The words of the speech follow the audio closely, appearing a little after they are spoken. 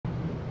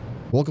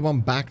Welcome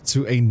on back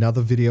to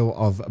another video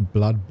of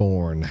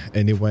Bloodborne.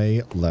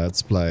 Anyway,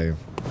 let's play.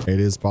 It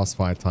is boss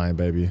fight time,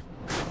 baby.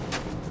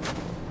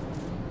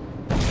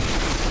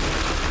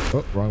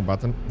 Oh, wrong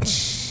button.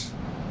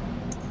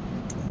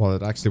 Well,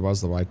 it actually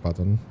was the right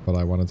button, but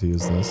I wanted to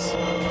use this.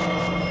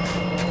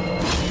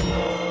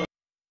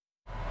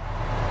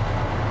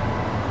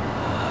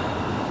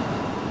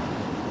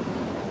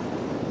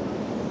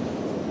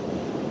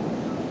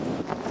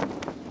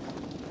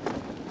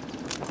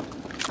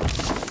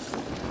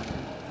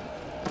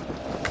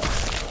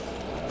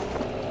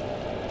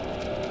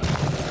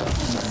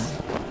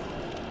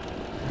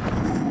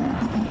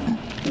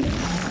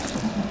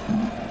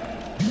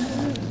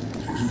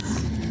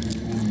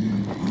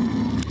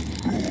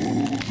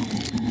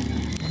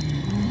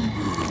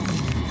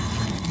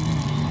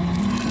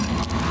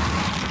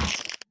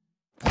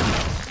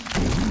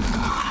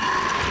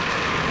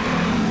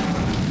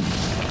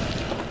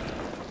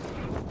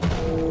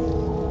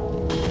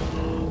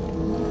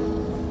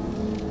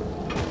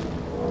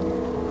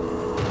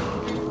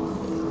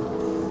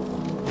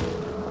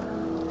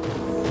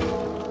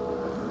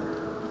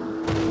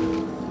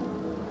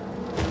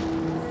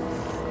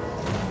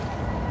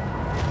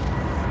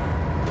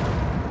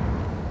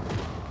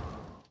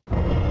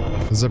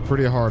 This is a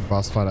pretty hard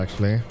boss fight,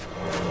 actually.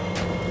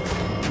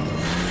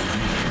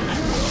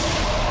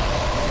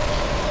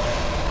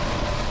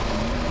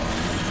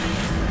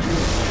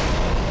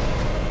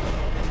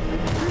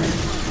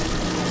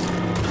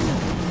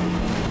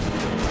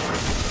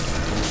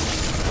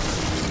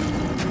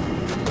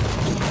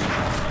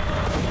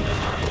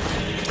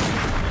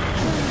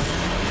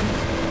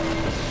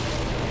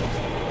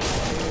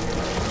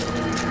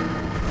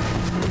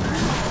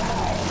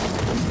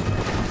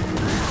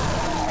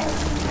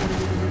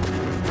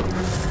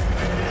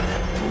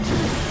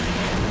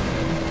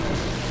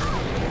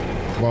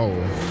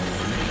 Whoa.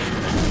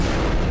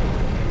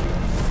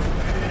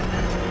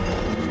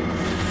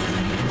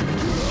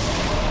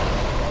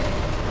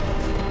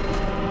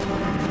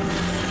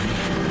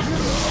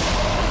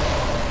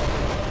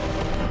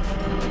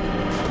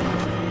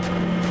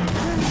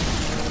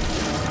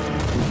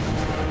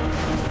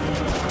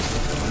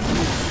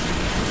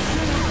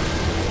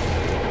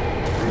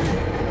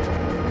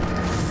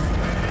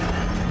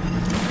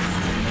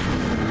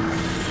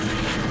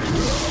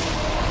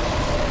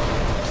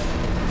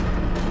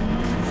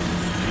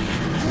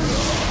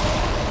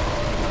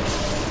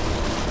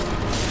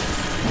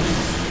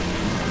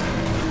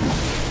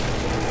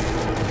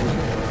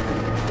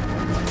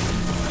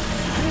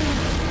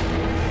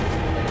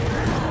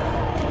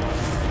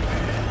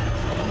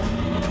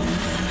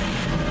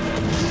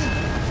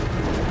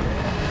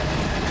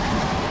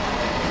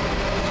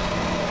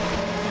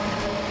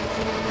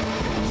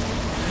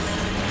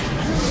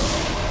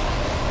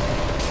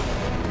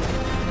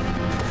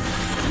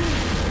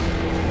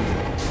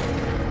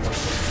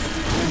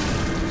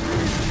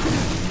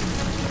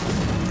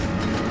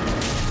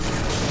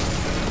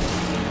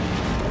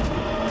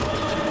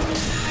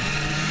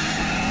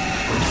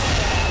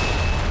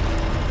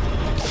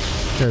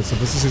 Okay, so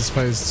this is his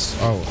face.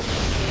 Oh.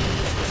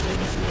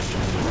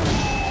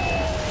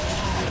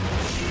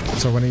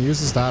 So when he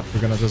uses that,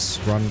 we're gonna just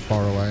run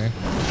far away.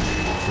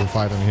 We'll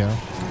fight him here.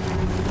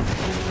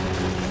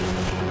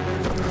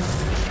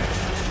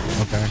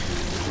 Okay.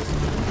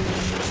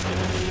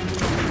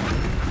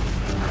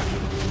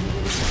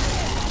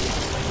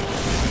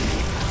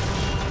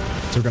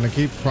 So we're gonna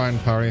keep trying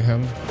to parry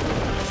him.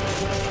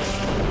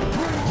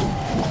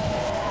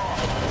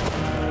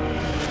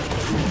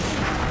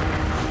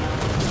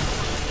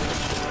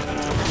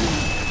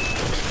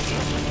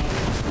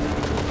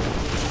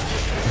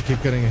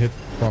 Keep getting hit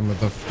from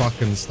the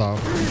fucking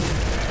stuff.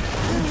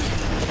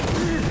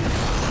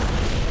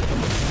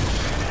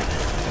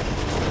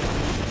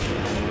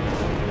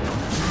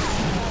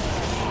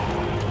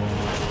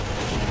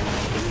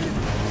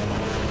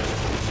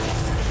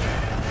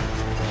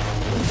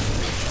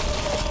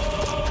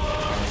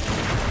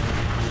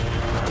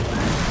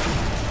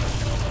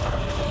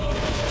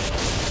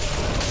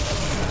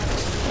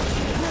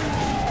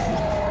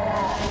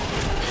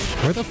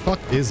 Where the fuck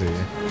is he?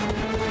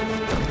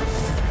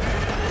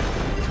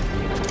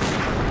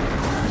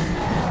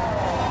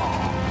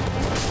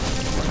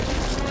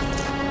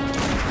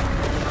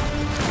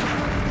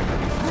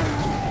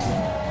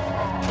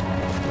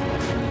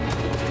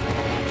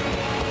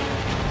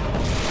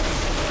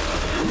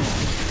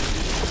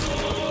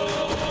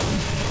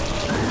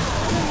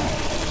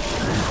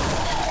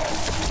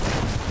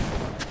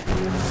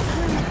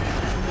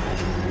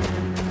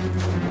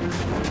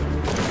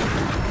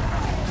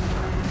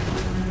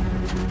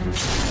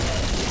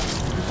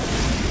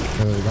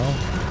 There we go.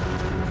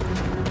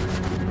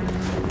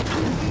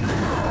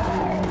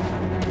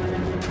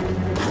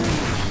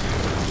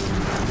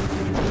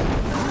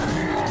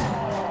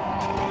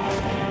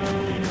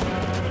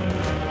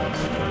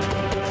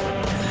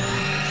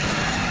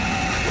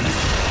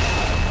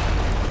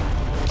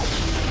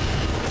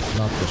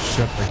 Not the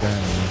ship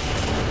again.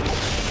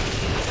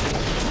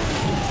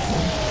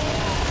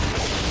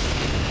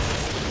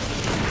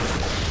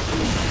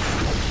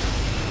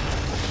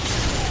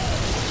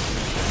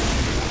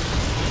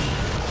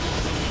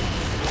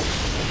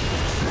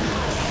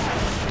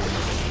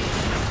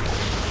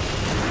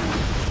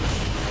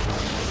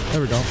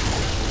 There we go.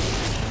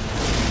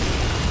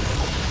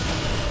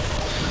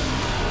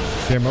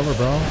 Game over,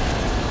 bro.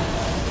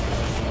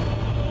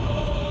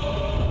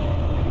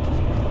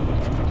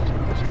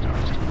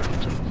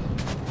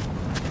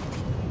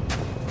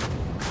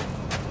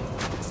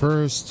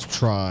 First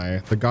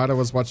try. The guy that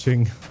was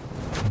watching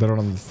that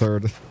on the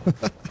third.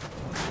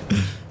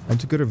 I'm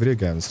too good at video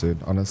games, dude.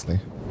 Honestly.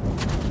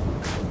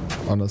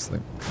 Honestly.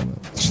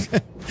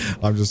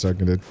 I'm just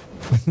joking, dude.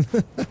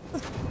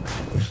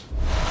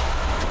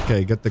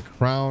 Okay, get the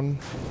crown.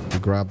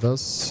 Grab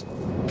this.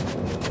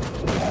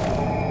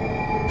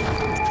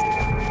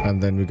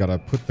 And then we gotta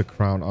put the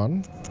crown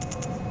on.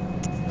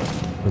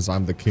 Because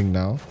I'm the king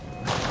now.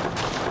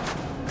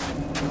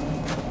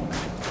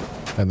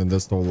 And then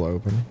this door will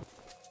open.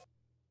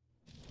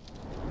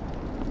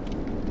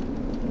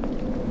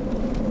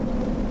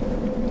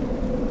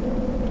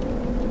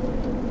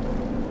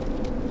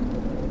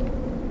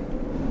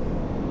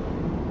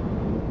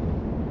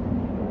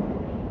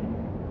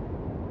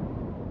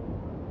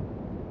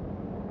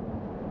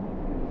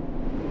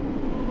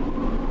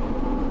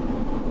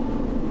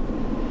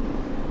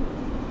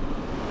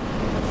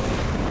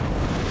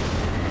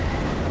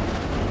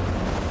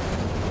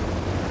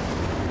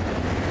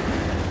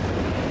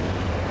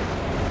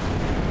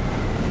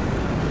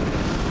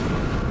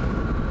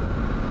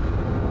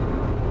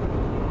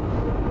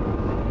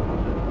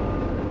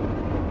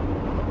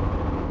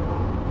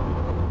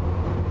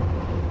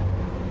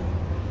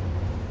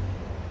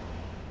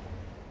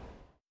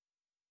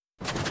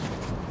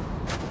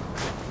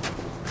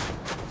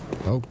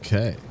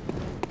 Okay.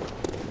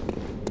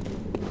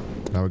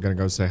 Now we're gonna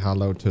go say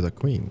hello to the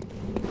queen.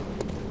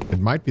 It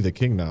might be the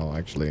king now,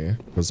 actually,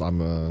 because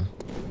I'm a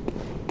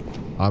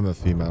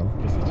female.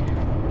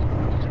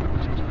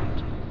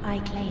 I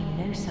claim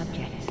no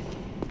subjects,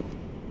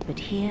 but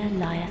here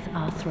lieth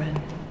our throne.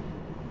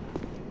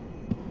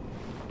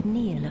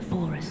 Kneel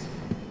afore us,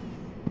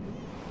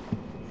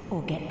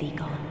 or get thee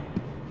gone.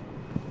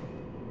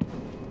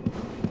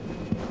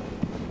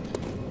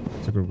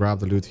 So we'll grab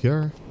the loot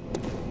here.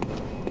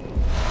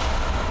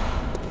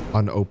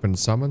 Unopened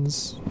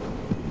summons.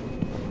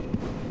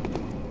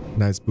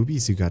 Nice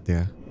boobies you got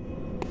there.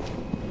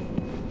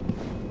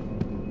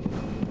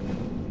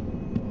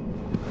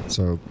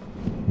 So,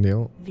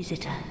 Neil.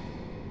 Visitor.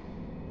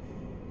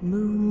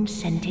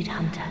 Moon-scented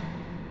hunter.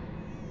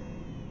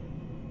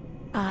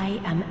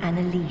 I am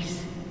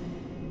Annalise,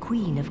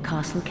 Queen of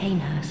Castle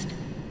Canehurst.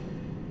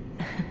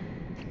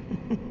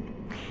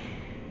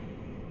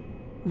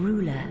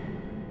 Ruler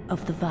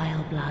of the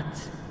Vile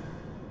Bloods.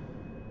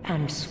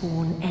 And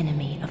sworn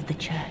enemy of the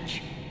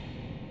Church.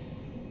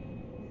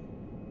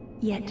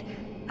 Yet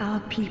our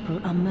people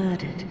are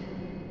murdered,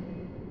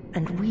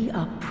 and we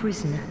are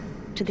prisoner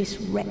to this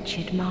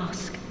wretched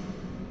mask.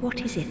 What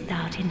is it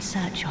thou art in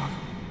search of?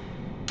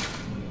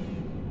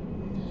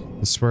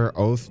 I swear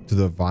oath to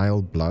the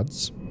Vile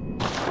Bloods.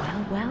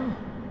 Well, well.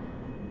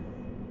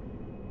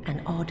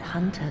 An odd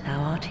hunter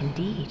thou art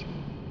indeed.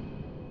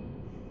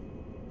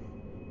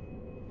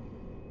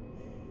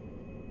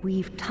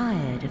 We've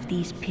tired of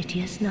these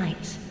piteous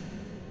nights.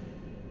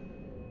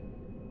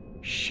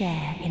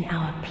 Share in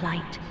our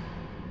plight,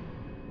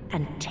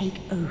 and take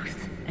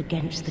oath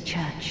against the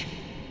Church.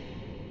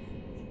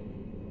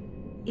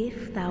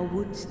 If thou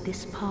wouldst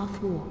this path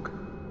walk,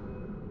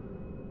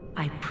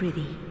 I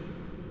prithee,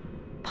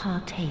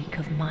 partake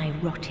of my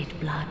rotted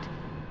blood.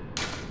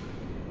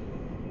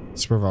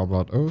 Swear Vile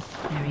Blood oath.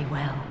 Very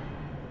well.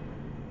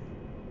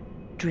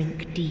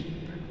 Drink deep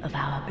of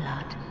our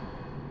blood.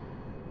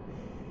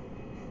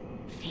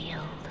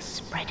 Feel the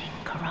spreading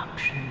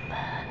corruption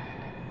burn.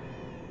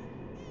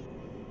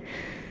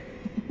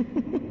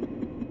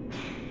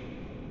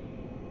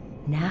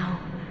 Now,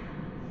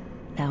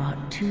 thou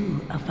art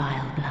too a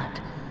Vile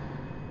Blood.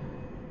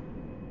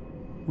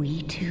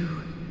 We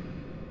two,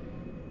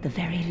 the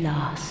very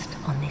last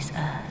on this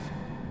earth.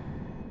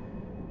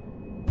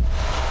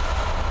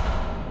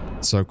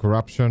 So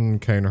corruption,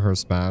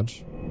 Canehurst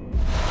badge.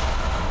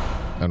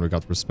 And we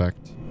got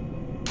respect.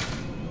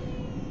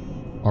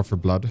 Offer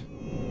blood.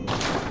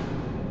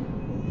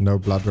 No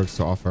bloodworks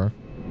to offer.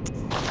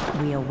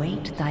 We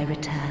await thy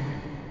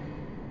return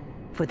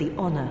for the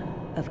honor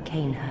of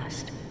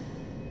Canehurst.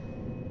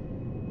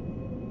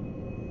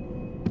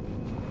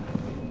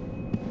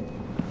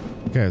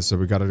 Okay, so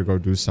we gotta go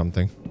do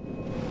something.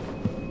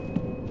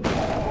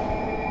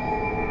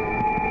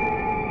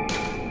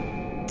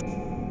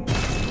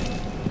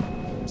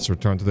 Let's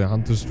return to the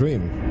Hunter's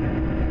Dream.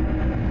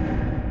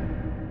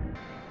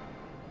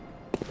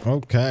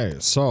 Okay,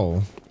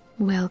 so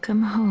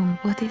welcome home.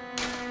 What it?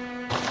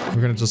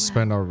 we're gonna just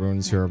spend our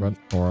runes here a bit,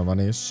 or our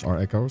monies, our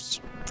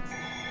echoes.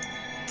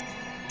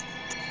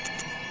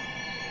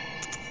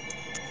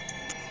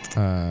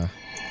 I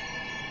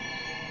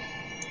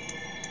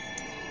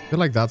feel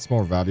like that's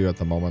more value at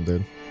the moment,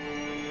 dude.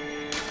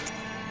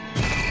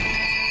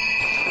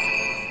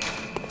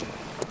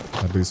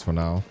 At least for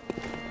now.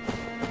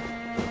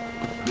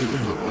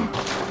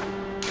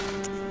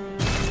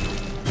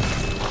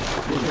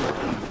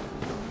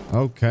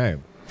 Okay.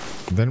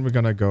 Then we're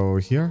gonna go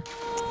here.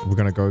 We're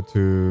gonna go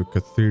to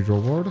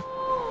Cathedral Ward.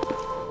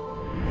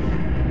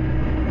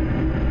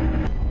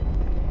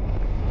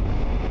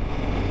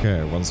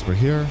 Okay, once we're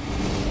here,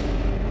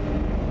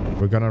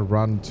 we're gonna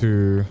run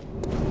to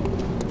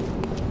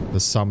the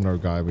summoner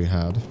guy we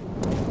had.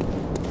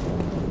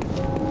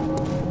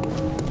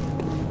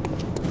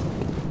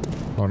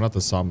 Oh, not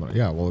the summoner.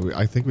 Yeah, well,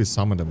 I think we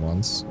summoned him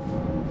once.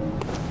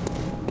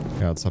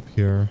 Yeah, it's up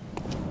here.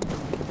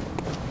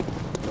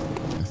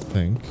 I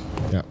think.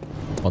 Yeah,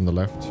 on the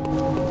left.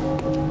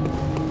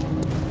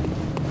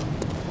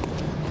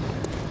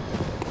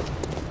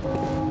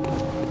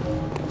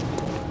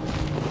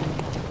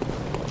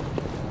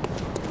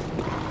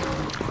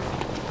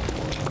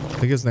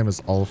 I think his name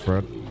is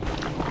Alfred.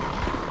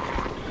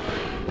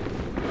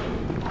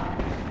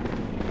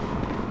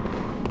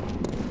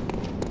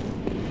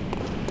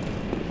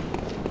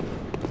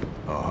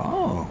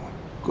 Oh,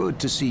 good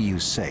to see you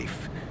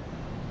safe.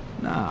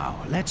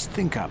 Now, let's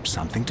think up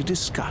something to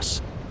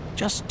discuss.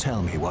 Just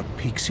tell me what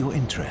piques your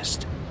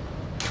interest.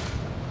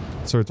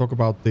 So we talk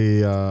about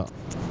the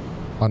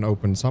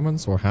unopened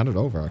summons, or hand it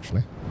over,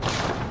 actually.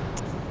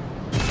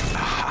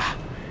 Aha!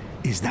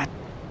 Is that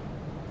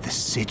the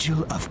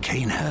sigil of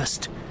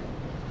Canehurst?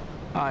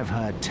 I've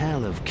heard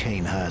tell of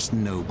Canehurst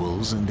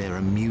nobles and their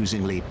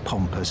amusingly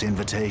pompous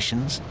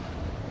invitations.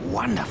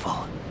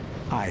 Wonderful.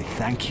 I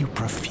thank you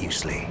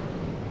profusely.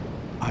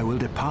 I will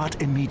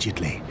depart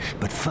immediately,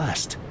 but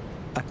first,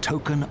 a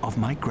token of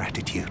my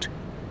gratitude.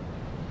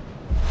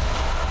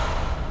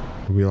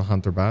 Wheel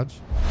Hunter badge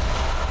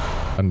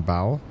and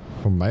bow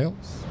from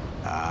males.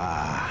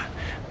 Ah,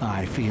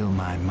 I feel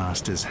my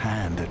master's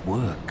hand at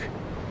work.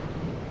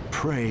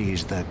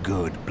 Praise the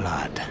good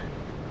blood,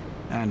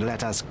 and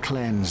let us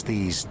cleanse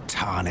these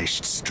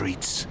tarnished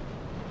streets.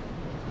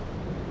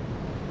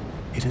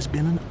 It has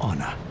been an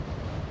honor,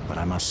 but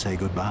I must say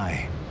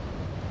goodbye.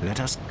 Let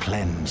us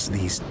cleanse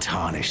these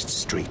tarnished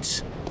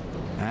streets,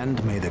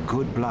 and may the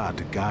good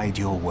blood guide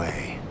your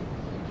way.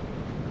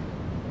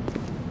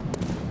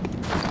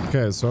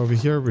 Okay, so over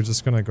here, we're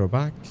just gonna go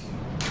back.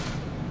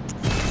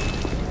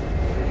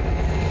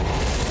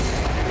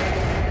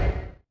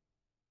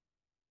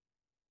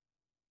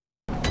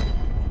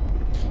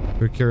 If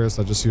you're curious,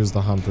 I just used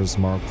the hunter's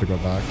mark to go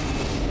back,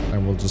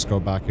 and we'll just go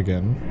back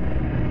again.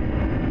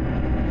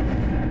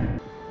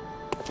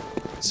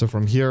 So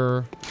from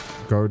here,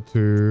 go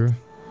to...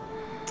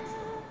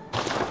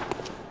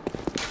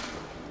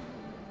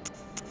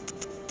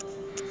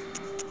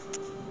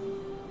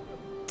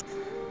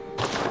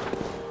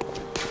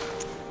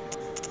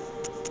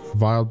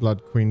 Vile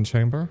Blood Queen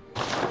Chamber.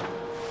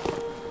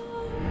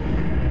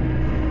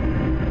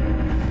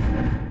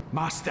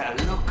 Master,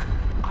 look!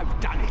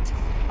 I've done it!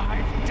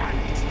 I've done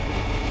it!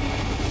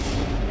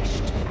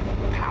 Smashed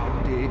and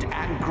pounded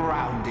and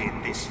grounded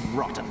this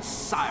rotten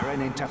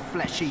siren into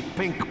fleshy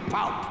pink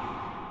pulp!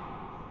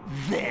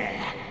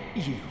 There,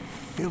 you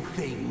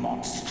filthy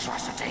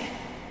monstrosity!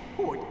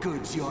 What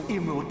good's your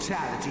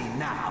immortality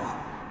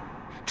now?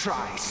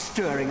 Try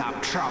stirring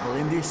up trouble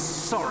in this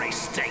sorry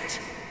state!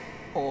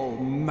 All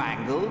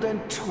mangled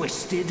and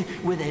twisted,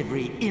 with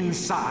every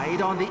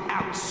inside on the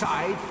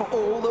outside for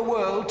all the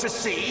world to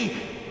see.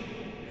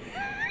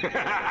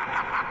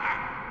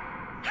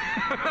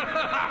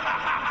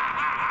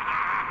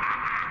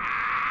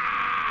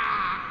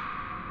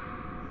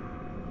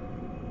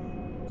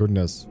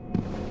 Goodness.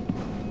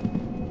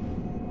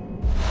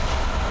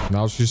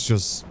 Now she's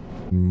just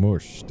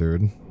mush,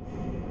 dude.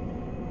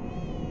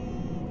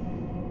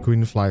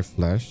 Queenfly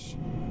flesh.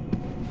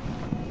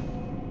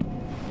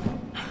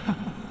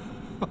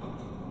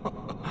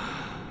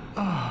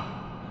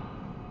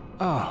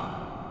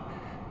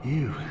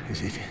 You,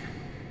 is it?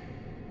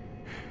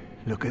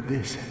 Look at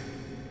this.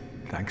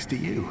 Thanks to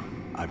you,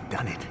 I've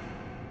done it.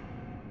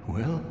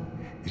 Well,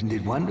 isn't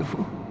it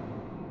wonderful?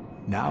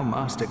 Now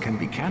Master can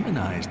be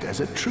canonized as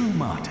a true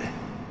martyr.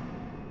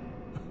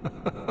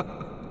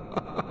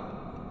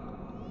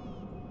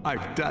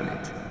 I've done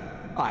it.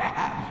 I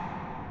have.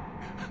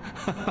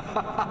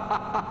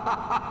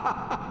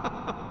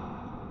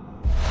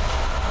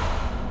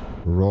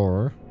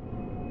 Roar.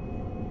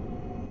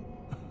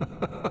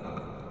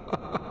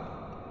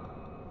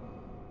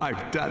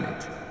 I've done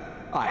it.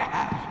 I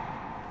have.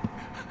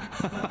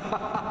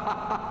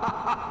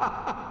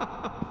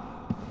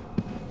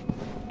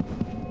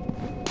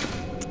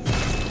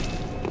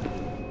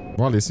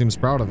 Well, he seems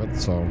proud of it,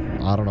 so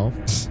I don't know.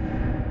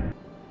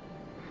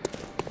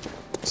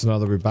 So now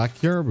that we're back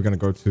here, we're gonna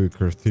go to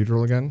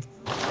Cathedral again.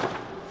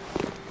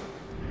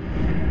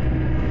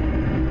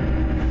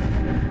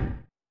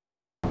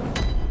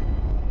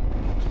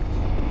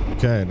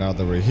 Okay, now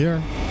that we're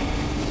here,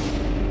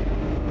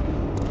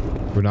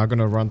 we're now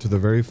gonna run to the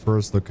very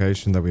first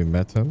location that we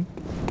met him.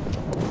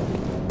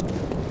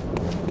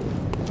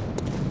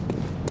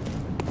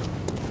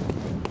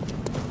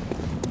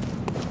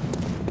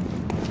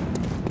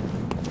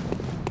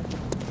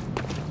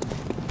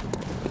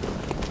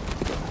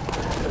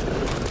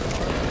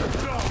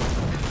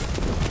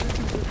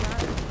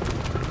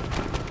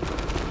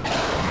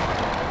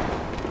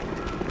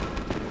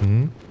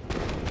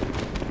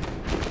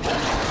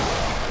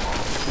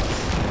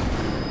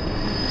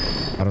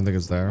 I don't think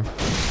it's there.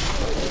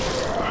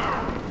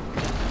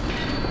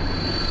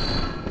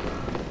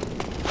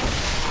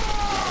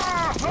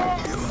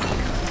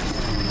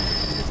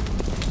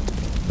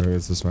 Maybe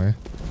it's this way.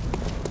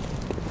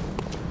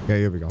 Yeah,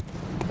 here we go.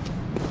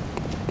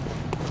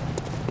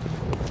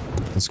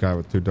 This guy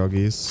with 2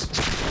 doggies.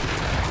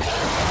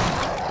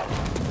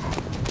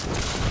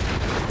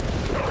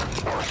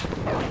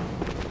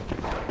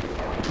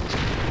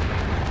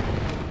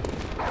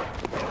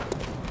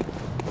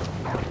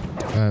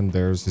 And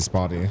there's his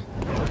body.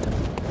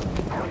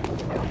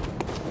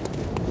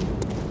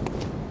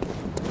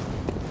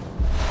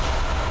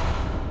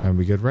 And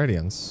we get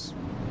radiance.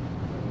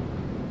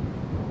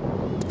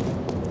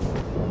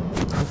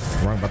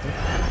 Oh, wrong button.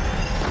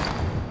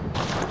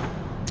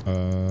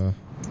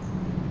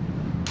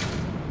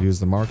 Use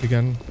the mark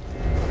again.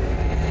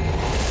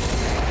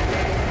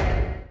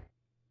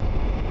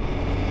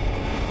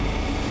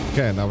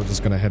 Okay, now we're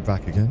just gonna head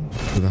back again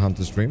to the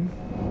Hunter's Dream.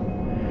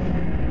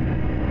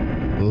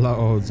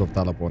 Loads of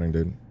teleporting,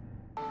 dude.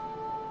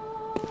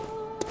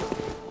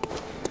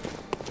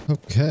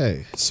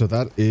 Okay, so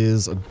that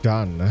is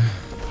done.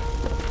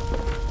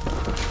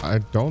 I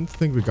don't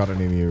think we got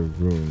any new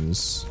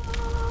runes.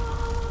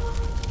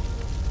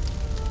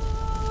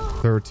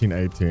 13,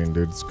 18,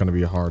 dude. It's gonna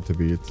be hard to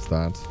beat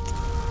that.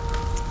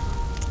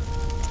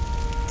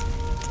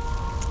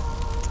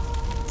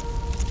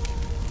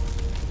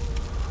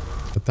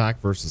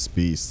 Attack versus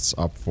beasts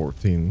up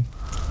 14.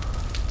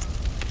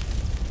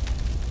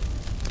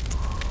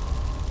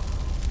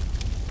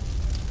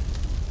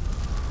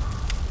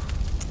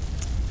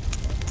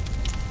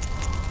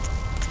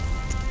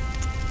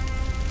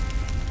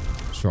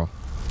 Sure.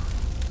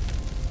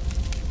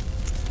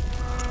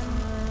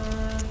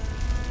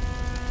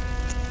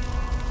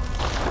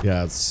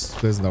 Yeah,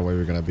 there's no way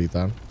we're gonna beat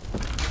that.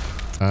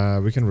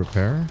 We can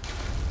repair.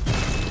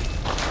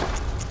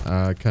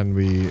 Can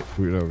we?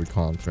 No, we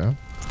can't. Yeah.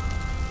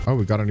 Oh,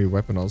 we got a new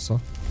weapon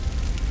also.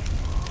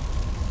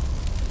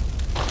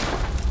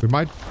 We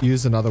might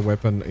use another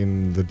weapon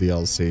in the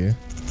DLC,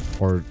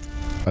 or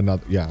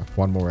another. Yeah,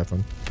 one more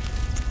weapon.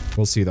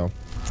 We'll see though.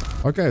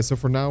 Okay, so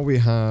for now we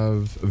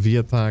have V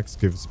attacks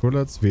gives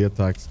bullets, V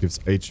attacks gives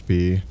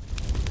HP.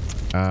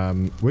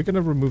 We're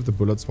gonna remove the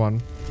bullets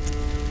one.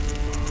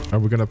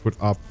 And we're gonna put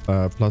up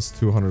plus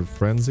 200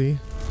 frenzy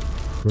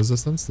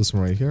resistance, this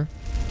one right here.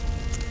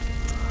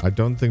 I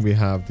don't think we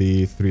have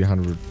the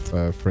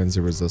 300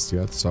 frenzy resist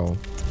yet, so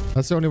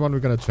that's the only one we're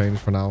gonna change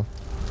for now.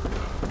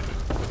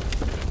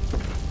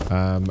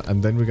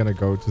 And then we're gonna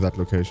go to that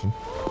location.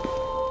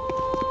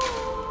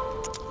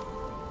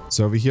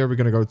 So over here we're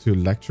gonna go to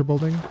lecture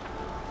building.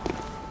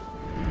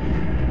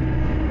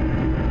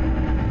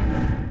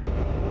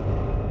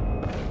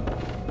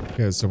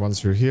 Okay, so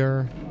once you're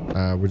here,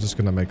 we're just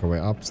gonna make our way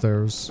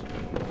upstairs.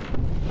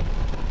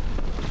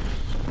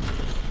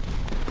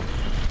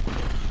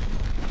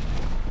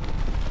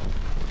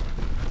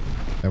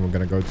 And we're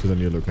gonna go to the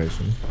new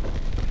location.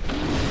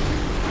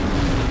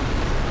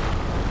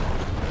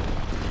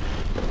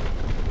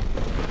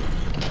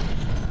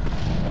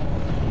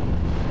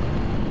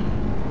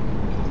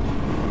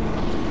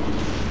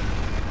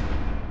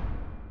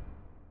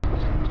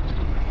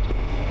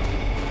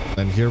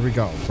 And here we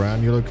go.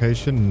 Brand new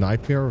location.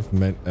 Nightmare of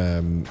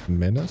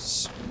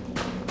Menace.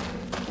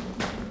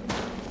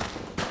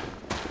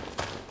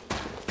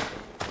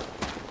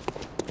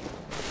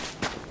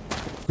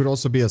 Could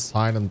also be a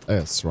silent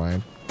S, right?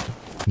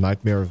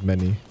 Nightmare of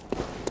Many.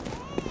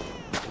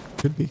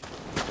 Could be.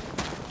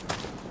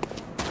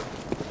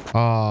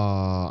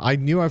 I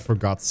knew I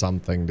forgot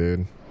something,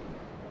 dude.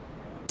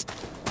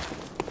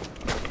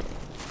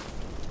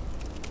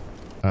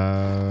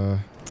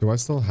 Do I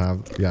still have...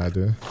 Yeah, I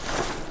do.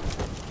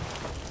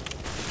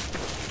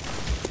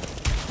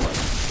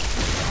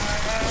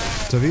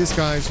 So these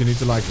guys, you need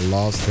to like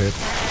last hit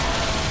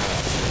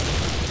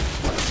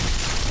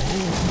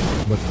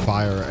with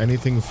fire,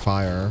 anything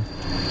fire.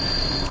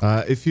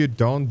 If you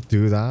don't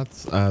do that,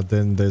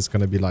 then there's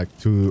gonna be like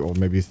 2 or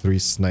maybe 3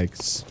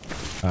 snakes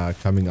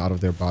coming out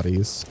of their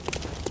bodies.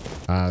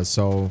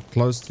 So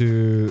close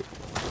to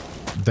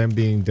them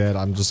being dead,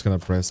 I'm just gonna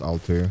press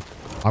L2.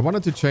 I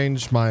wanted to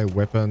change my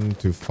weapon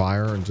to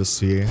fire and just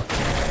see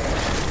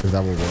if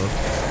that will work.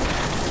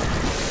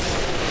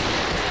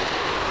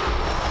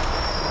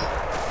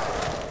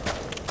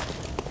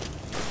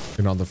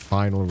 And on the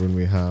final rune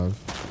we have.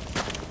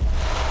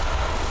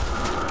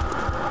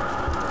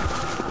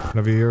 And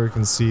over here you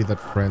can see that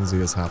frenzy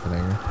is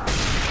happening.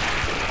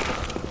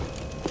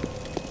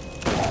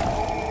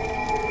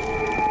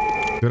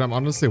 Dude, I'm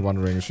honestly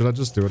wondering, should I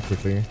just do it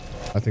quickly?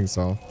 I think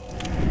so.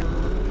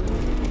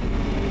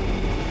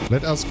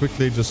 Let us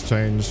quickly just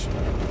change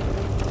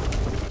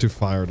to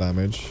fire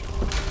damage.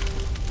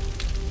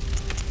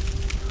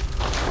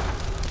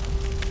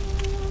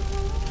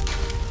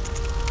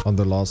 On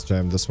the last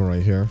gem, this one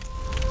right here.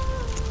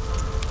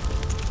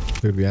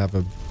 Dude, we have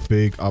a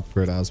big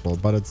upgrade as well,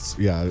 but it's,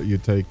 yeah, you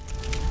take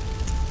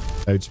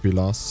HP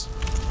loss.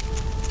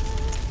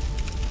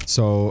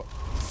 So,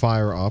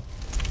 fire up.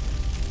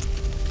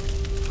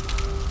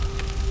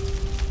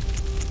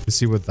 You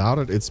see, without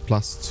it, it's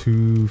plus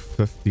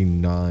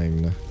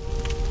 259.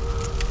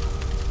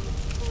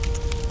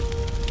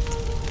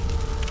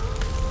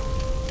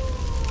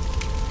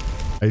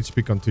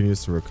 HP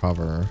continues to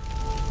recover.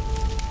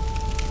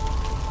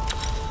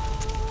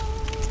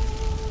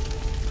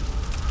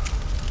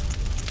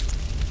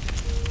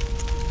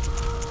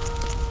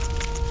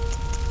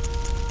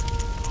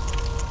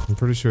 I'm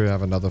pretty sure you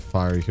have another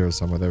fire here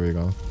somewhere. There we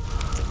go.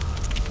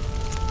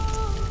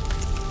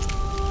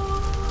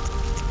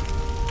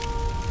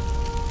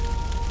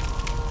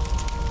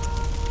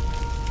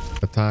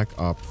 Attack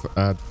up.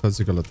 Add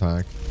physical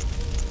attack.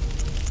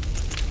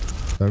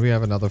 Then we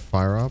have another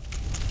fire up.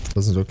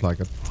 Doesn't look like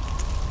it.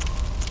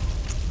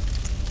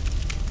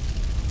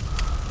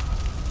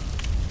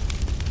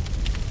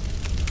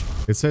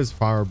 It says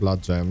fire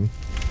blood gem.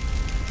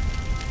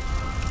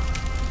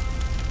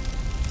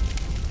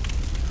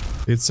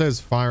 It says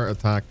fire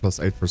attack plus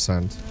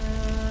 8%.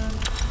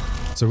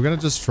 So we're gonna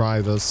just try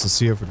this to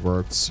see if it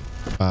works.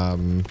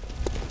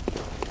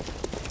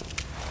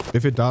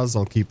 If it does,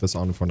 I'll keep this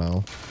on for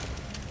now.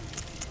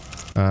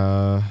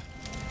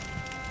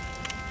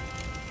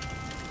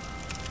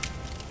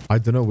 I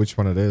don't know which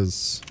one it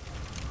is.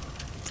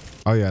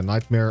 Oh yeah,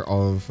 Nightmare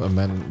of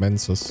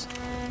Mensis.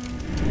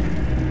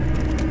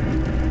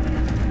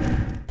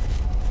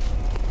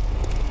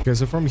 Okay,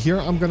 so from here,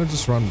 I'm gonna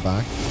just run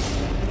back.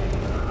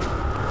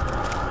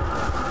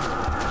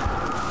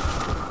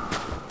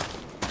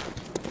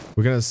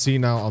 We're gonna see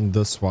now on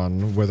this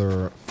one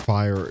whether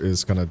fire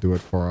is gonna do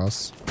it for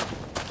us.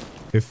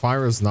 If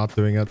fire is not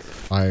doing it,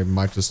 I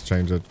might just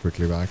change it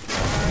quickly back.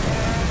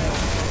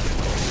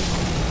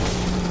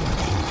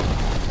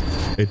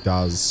 It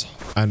does.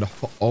 And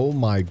oh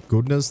my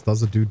goodness,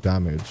 does it do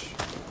damage?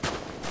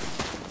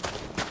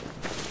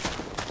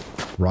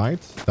 Right?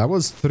 That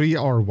was 3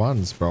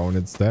 R1s, bro, and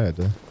it's dead.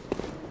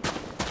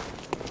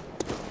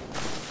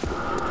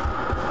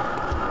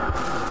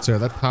 So yeah,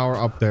 that power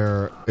up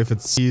there, if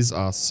it sees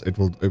us, it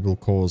will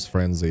cause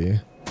frenzy.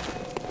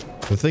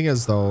 The thing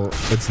is though,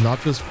 it's not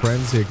just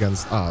frenzy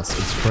against us,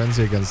 it's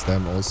frenzy against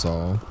them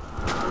also.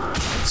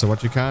 So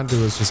what you can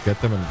do is just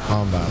get them in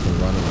combat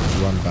and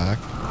run back.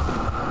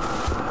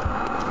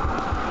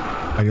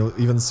 And you'll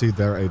even see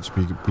their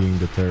HP being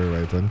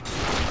deteriorated.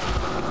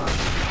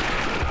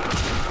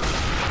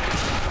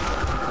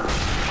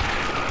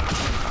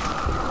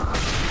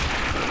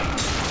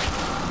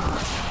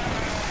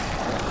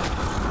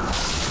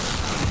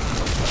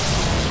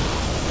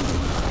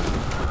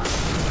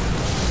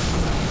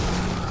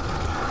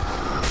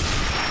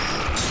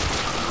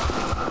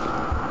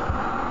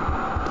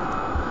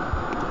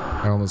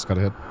 I almost got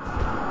hit.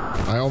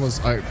 I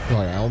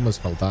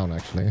almost fell down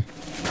actually.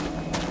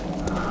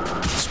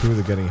 Screw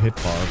the getting hit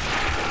part.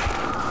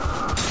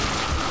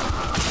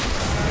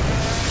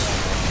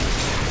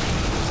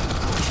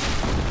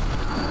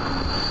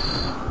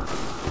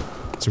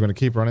 So we're gonna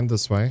keep running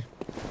this way.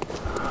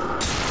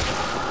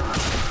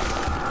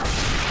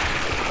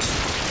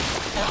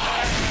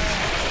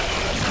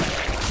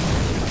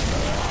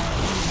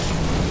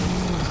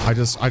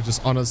 I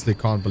just honestly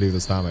can't believe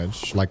this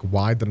damage. Like,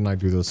 why didn't I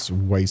do this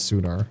way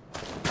sooner?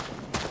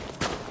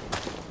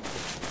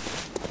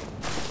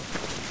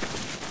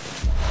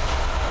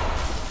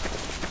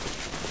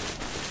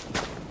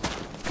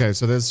 Okay,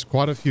 so there's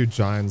quite a few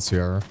giants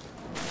here.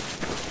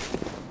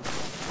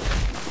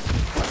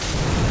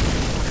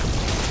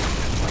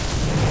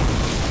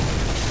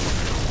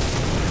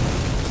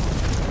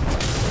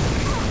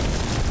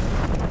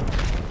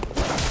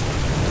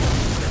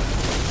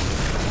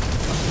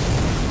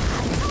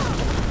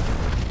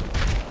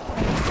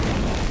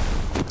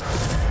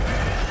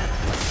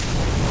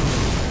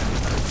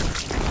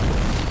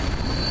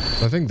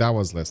 I think that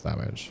was less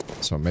damage,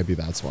 so maybe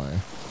that's why.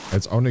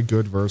 It's only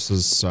good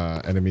versus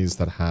enemies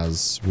that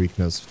has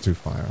weakness to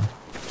fire.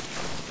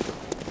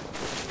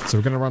 So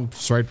we're gonna run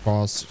straight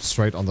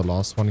on the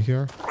last one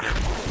here.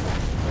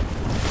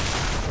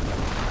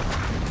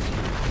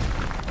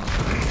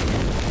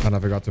 And I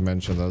forgot to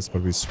mention this,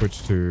 but we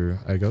switched to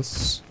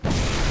Aegis.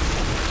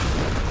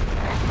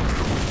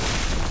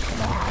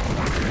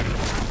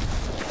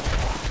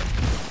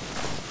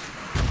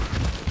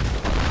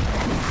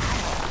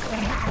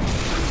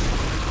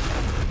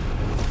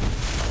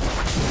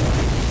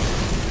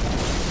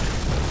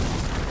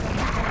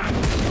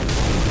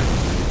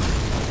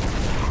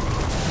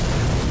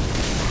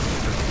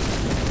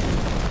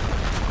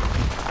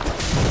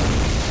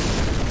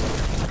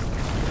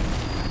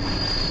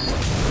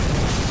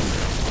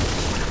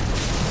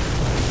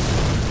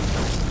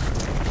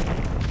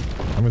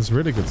 It's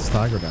really good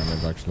stagger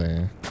damage,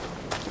 actually.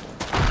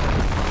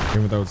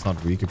 Even though it's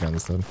not weak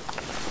against it.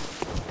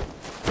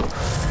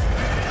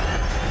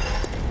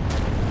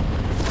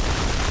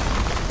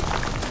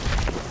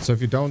 So if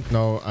you don't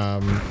know,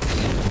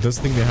 this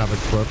thing they have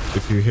equipped,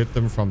 if you hit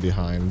them from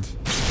behind,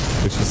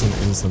 it's just an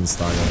instant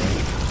stagger.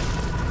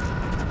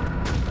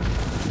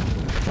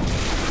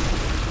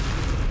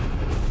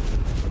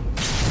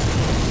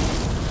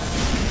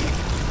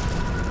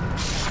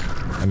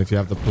 And if you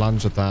have the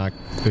plunge attack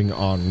thing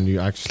on,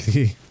 you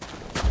actually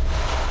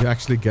You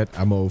actually get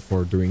ammo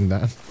for doing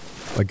that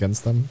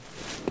against them,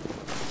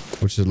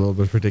 which is a little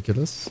bit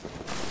ridiculous.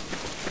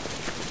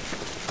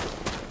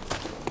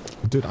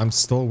 Dude, I'm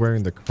still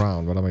wearing the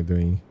crown. What am I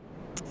doing?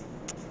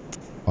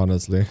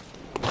 Honestly.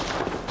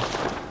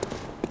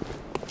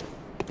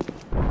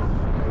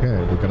 Okay,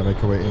 we're gonna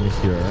make our way in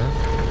here.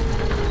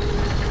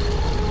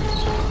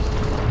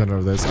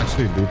 No, there's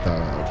actually loot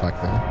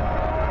back there.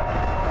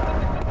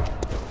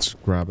 Let's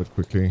grab it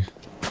quickly.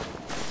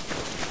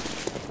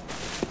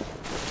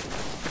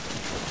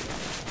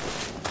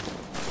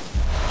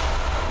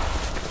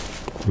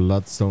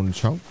 Bloodstone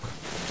chunk.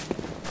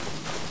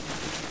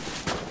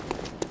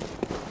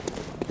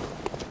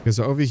 Okay,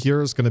 so over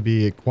here is going to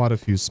be quite a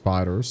few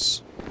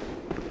spiders.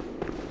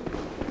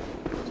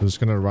 So I'm just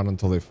going to run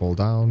until they fall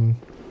down.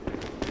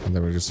 And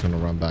then we're just going to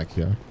run back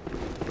here.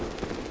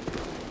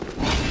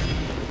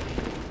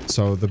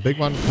 So the big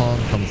one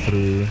can't come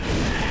through.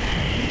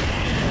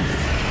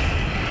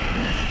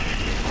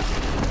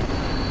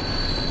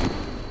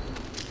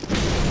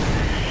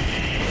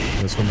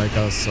 This will make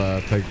us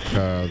take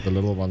the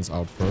little ones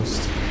out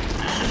first.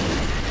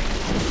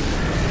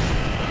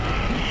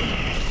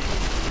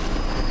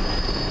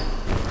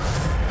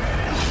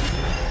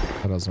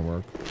 That doesn't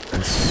work.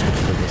 Let's switch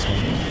to this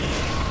one.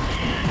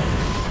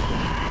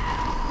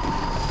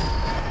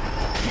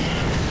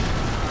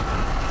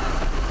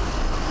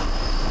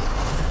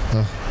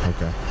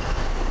 Okay.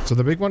 So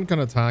the big one can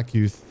attack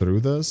you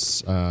through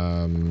this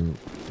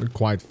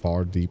quite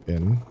far deep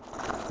in.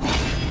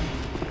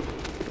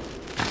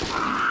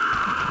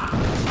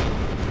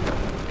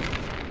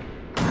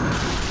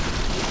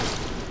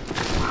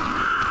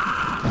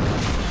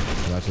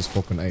 That just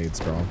fucking AIDS,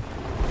 bro.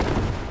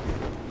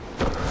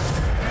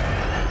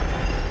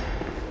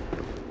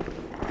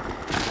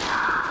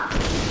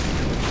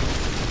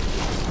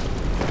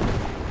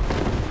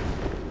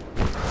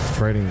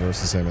 Trading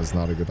versus him is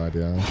not a good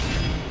idea.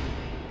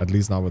 At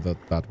least not with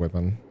that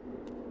weapon.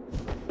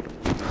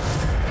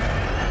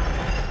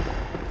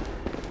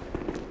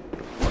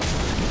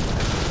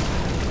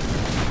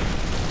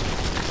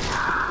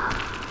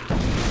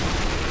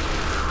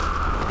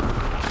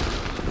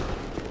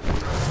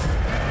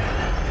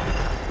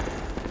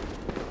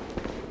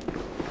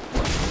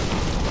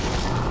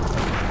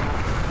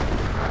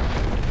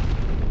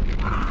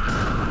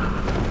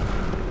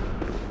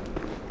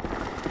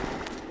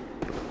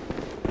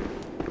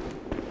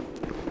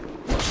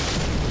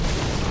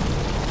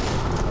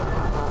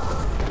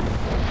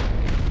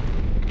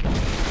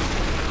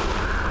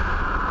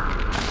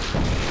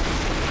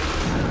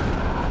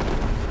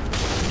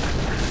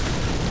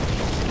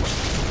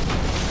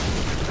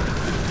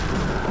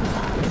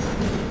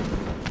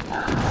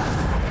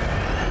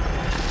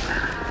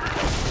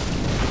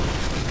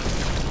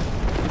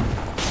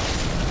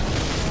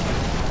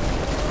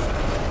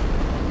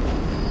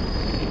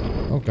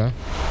 Okay.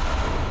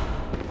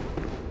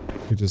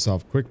 Get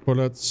yourself quick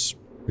bullets,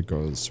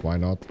 because why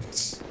not?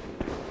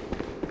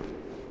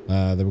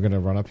 Then we're gonna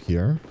run up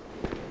here.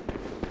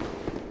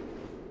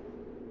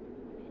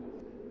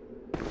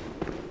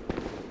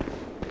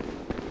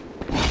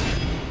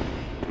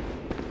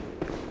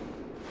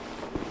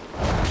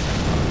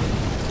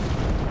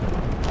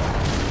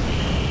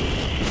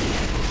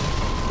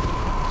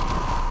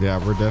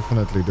 Yeah, we're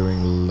definitely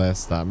doing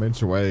less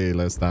damage, way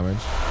less damage.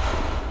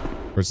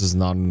 Versus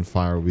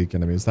non-fire weak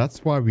enemies.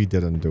 That's why we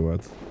didn't do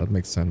it. That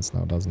makes sense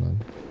now, doesn't it?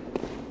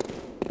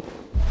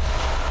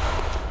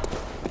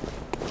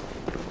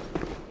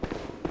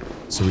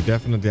 So we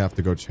definitely have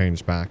to go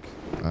change back.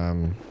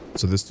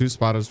 So there's 2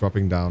 spiders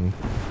dropping down.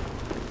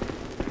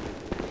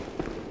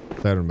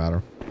 That don't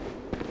matter.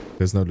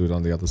 There's no loot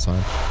on the other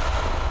side.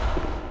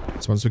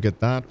 So once we get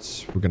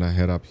that, we're gonna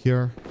head up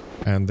here.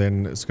 And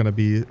then it's gonna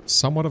be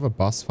somewhat of a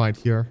boss fight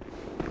here.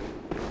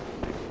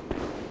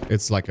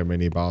 It's like a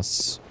mini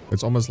boss.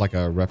 It's almost like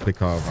a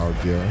replica of our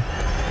gear.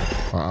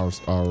 Or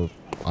our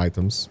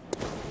items.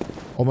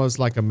 Almost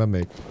like a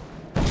mimic.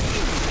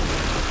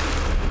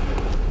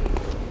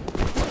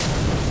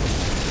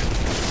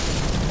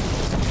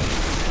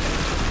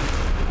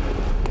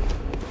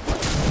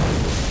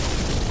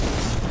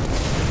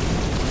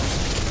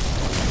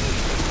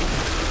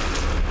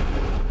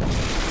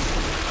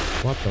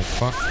 What the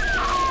fuck?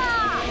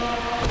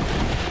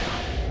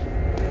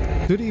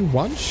 Did he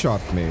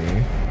one-shot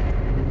me?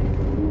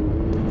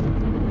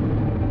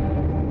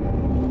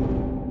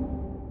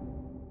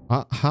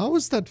 How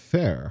is that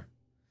fair?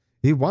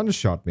 He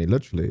one-shot me,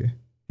 literally.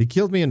 He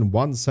killed me in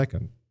 1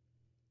 second.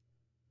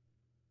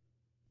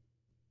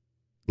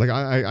 Like,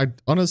 I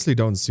honestly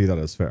don't see that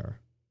as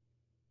fair.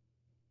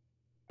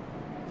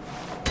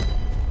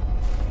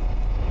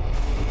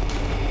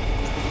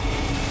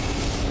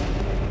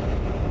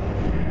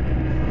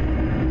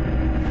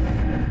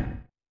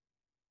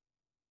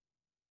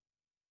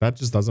 That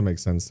just doesn't make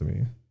sense to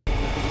me.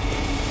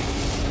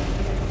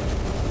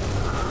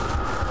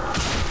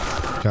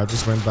 Okay, I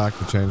just went back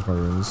to change my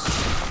runes.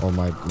 Or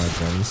my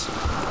gems.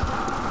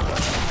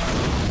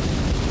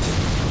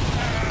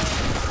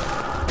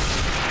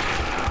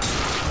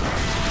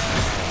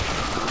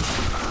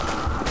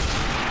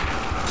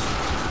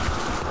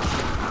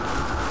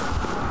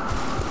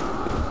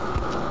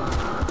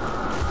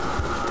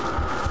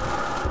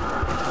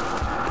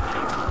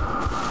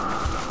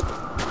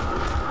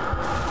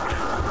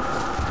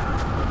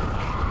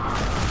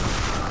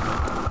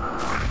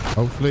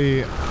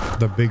 Hopefully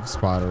the big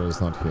spider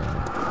is not here.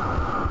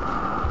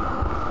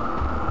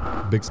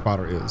 Big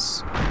spider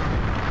is.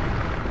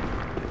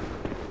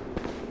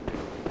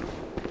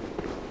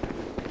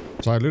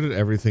 So I looted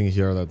everything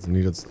here that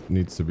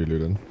needs to be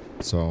looted.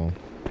 So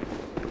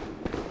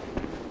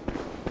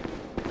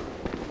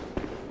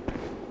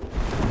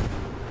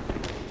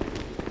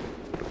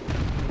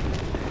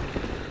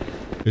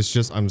it's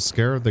just I'm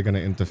scared they're gonna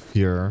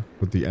interfere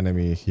with the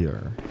enemy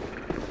here.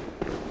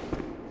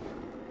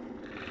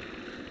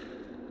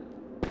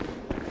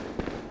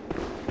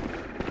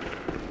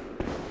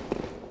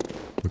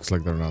 Looks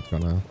like they're not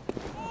gonna.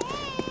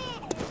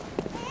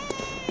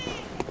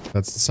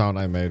 That's the sound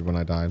I made when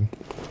I died.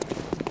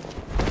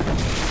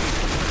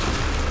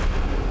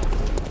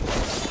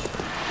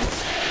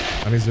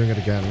 And he's doing it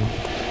again.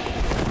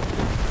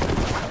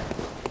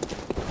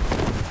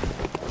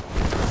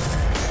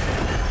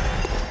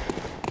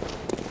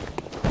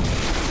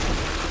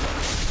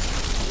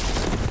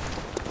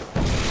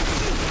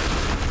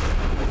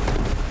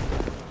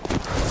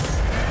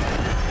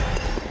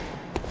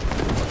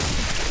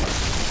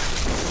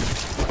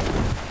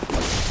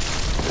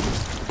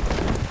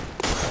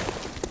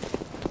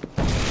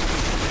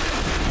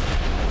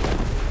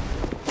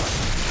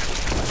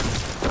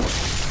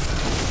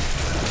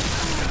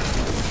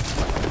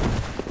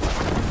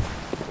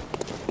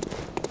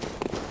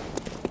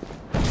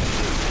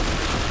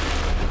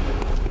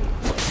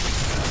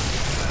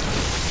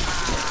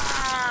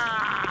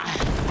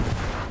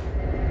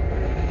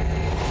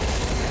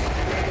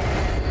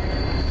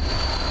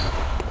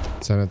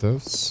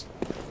 Senatives.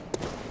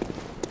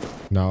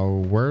 Now,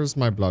 where's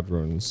my blood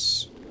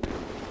runes?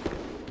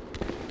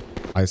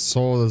 I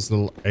saw this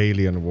little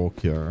alien walk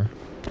here.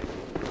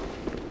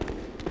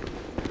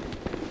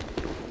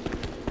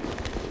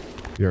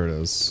 Here it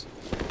is.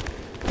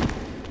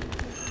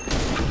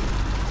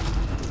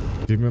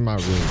 Give me my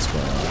runes,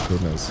 bro.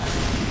 Goodness.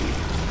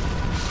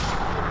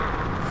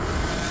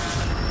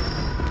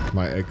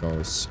 My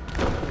echoes.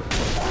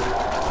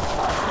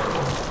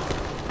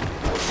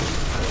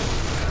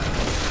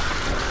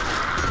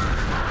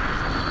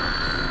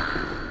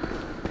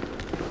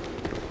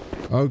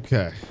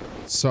 Okay,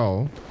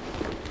 so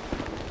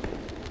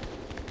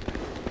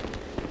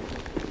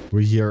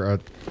we hear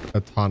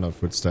a ton of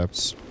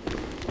footsteps.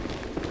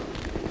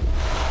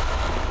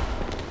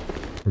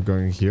 We're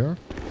going here.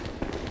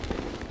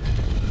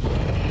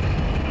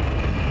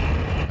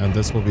 And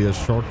this will be a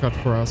shortcut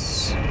for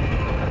us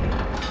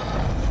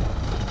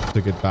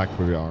to get back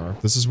where we are.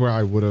 This is where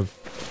I would have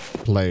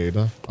played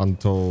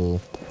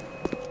until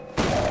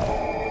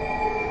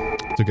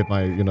to get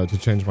my, you know, to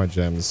change my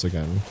gems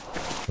again.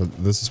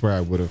 But this is where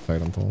I would have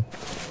played until.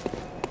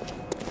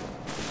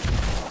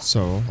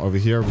 So over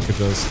here we could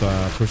just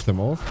push them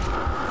off.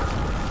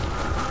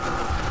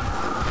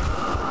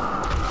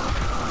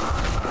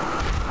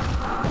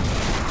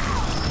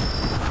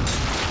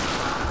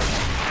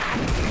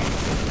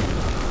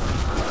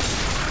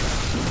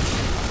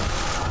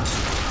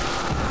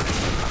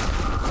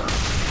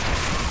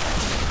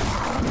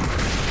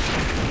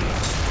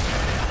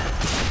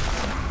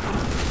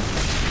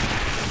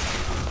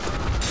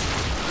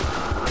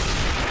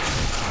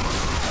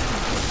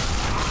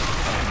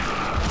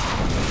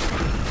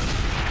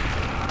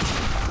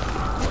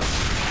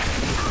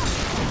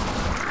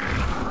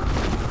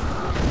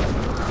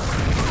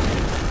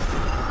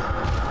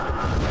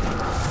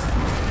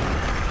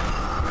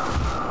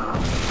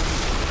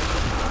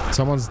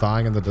 Someone's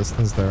dying in the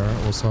distance there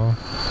also.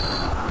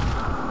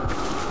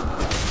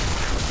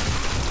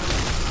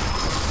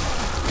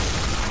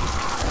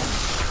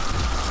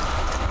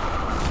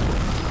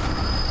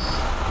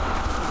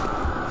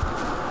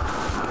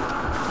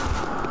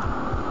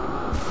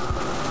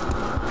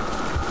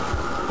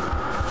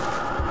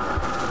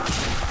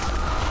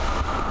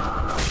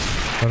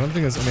 I don't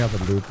think there's any other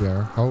loot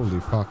there. Holy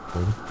fuck,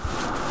 dude.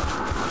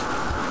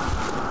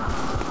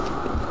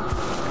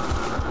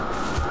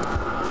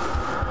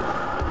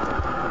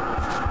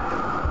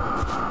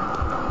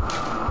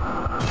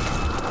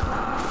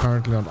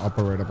 Currently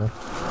unoperatable.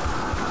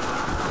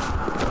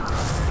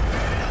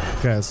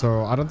 Okay,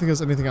 so I don't think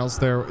there's anything else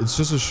there. It's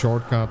just a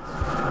shortcut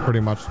pretty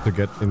much to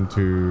get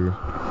into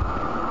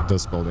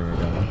this building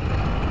again.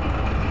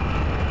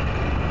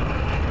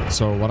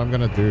 So what I'm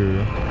gonna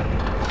do,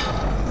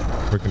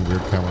 freaking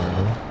weird camera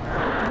angle,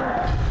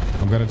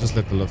 I'm gonna just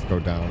let the lift go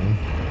down.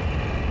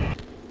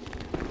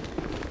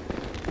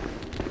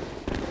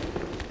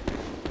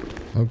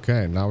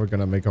 Okay, now we're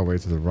gonna make our way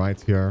to the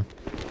right here.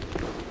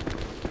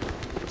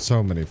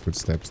 So many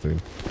footsteps,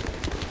 dude.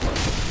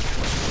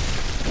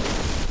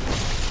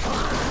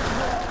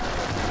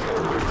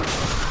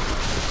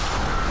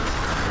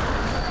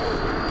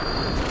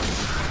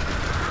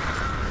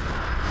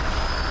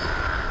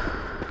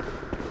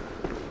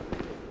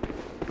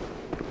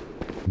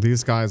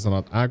 These guys are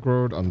not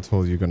aggroed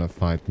until you're gonna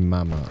fight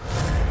Mama,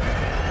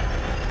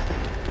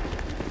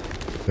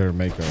 their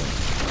maker.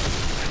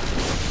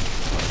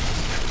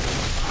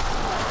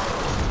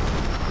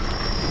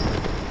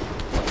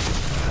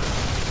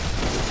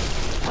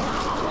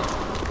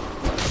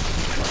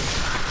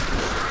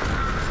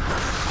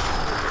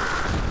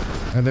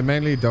 And they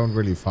mainly don't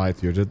really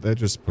fight you. They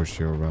just push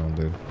you around,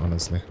 dude,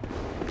 honestly.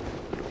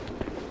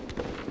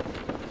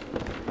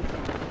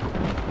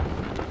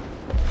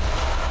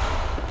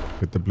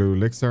 With the blue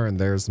elixir, and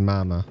there's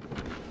Mama.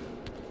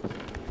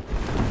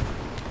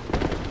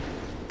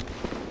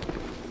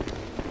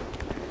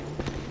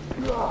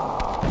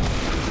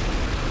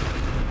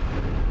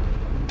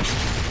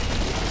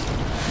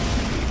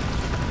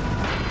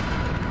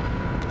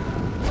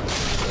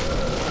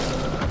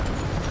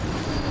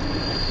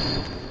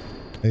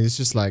 And he's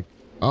just like,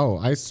 oh,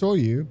 I saw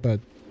you,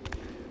 but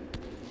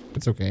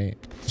it's okay.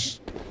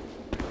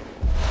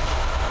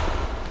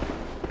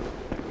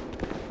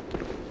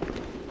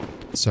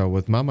 So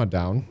with Mama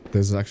down,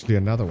 there's actually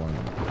another one.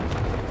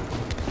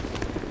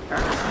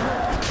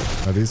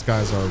 Now these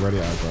guys are already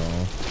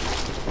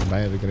aggro.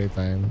 Bye, have a great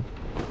time.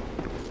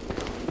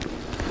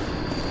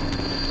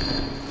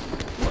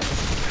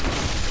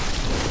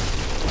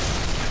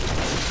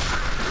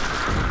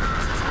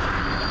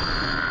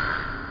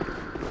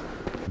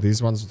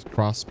 These ones with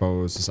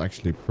crossbows is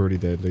actually pretty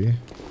deadly.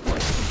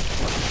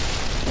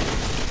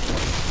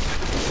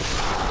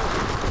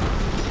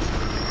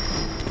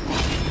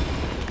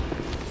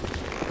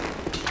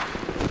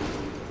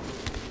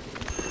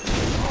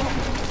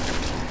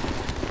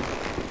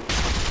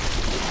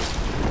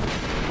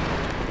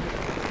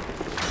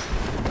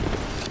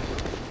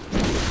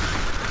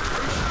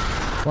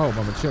 Whoa,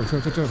 Mommy, chill,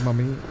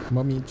 Mommy.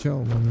 Mommy,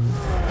 chill, Mommy.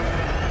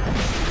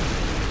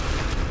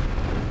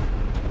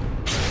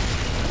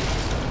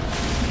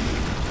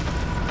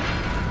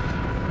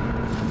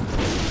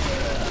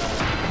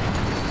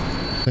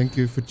 Thank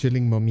you for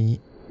chilling, Mommy.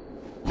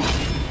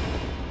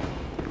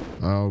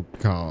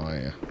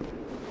 Okay.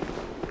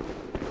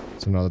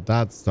 So now that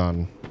that's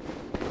done,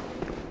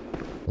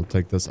 we'll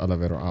take this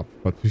elevator up.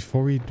 But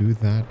before we do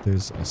that,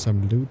 there's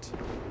some loot.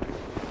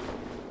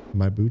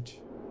 My boot.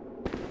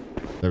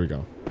 There we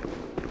go.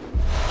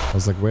 I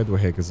was like, where the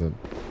heck is it?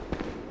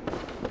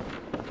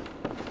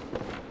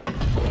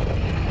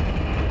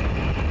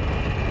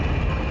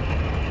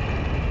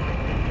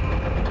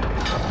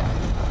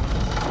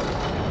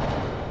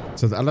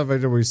 So the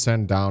elevator we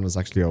send down is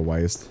actually a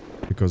waste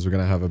because we're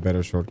going to have a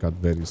better shortcut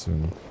very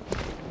soon.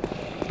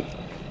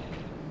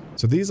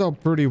 So these are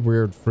pretty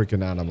weird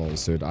freaking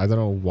animals, dude. I don't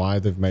know why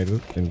they've made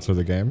it into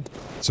the game.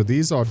 So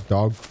these are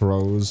dog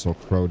crows or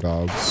crow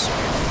dogs.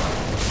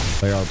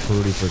 They are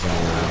pretty freaking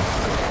weird.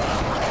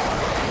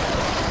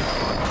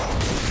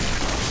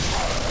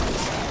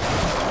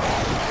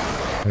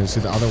 And you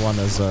see the other one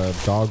is a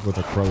dog with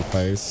a crow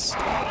face.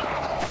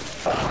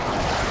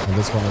 And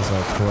this one is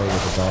a crow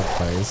with a dog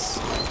face.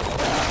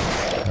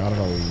 I don't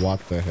know what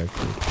the heck.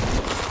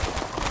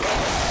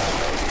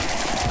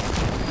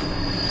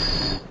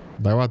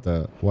 By what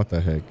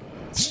the heck?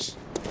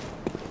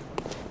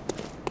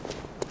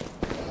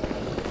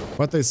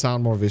 But they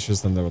sound more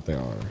vicious than what they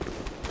are.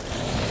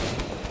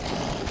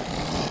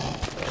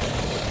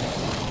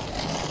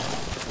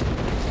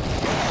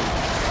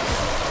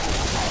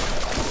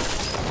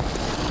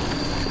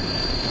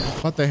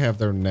 But they have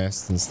their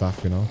nests and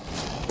stuff, you know.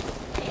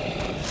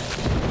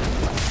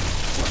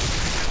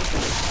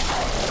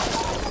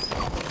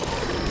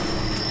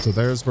 So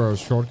there's where our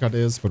shortcut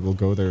is, but we'll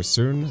go there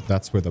soon.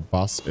 That's where the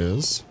bus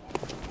is,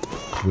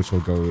 which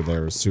will go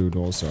there soon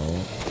also.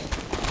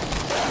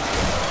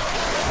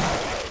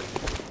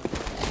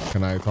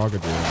 Can I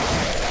target you?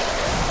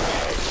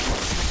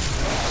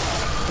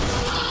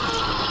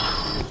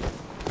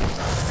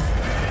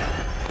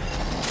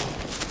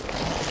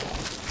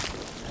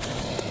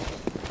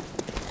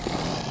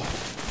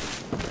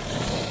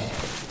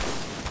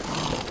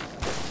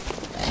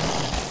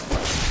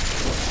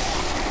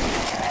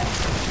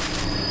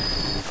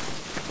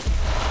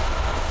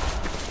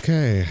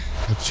 Okay,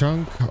 a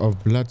chunk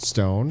of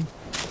bloodstone.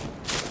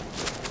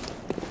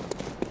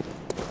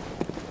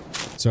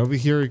 So over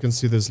here you can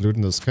see there's loot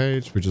in this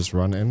cage. We just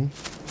run in.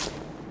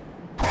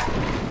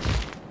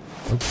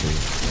 Okay.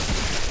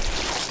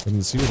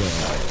 Didn't see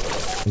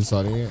that. I'm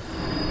sorry.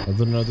 I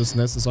didn't know this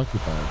nest is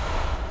occupied.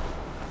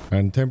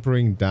 And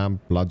tempering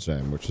damp blood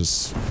gem, which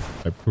is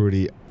a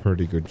pretty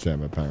good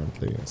gem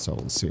apparently. So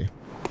we'll see.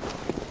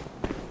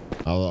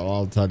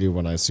 I'll tell you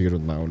when I see it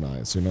with my own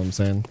eyes. You know what I'm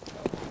saying?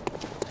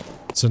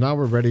 So now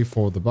we're ready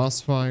for the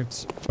boss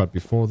fight, but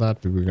before that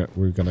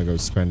we're gonna go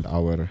spend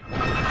our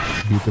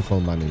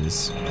beautiful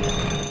monies.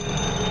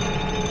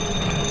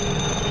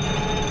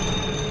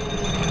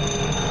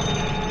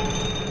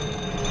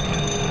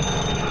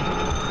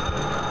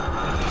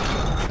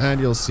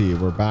 And you'll see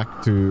we're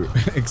back to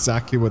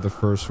exactly where the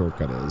first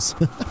shortcut is.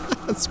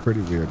 That's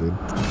pretty weird, dude.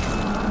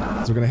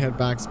 So we're gonna head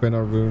back, spend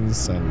our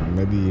runes, and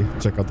maybe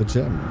check out the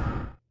gem.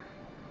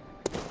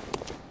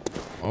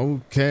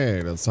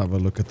 Okay, let's have a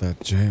look at that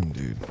gem,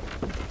 dude.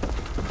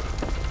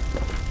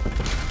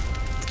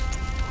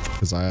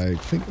 Because I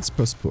think it's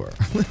piss poor.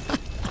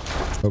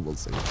 But we'll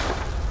see.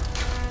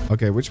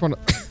 Okay, which one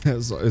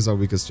is our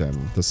weakest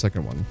gem? The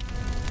second one.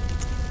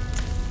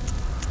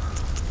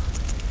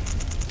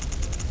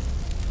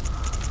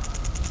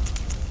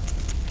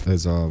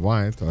 There's a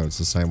white. Oh, it's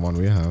the same one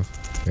we have.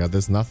 Yeah,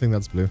 there's nothing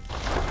that's blue.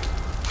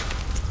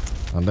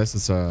 Unless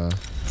it's a...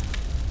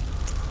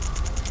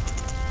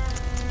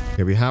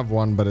 Okay, we have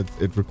one, but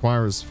it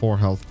requires 4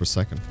 health per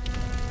second.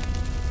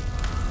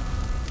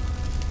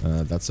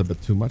 That's a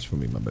bit too much for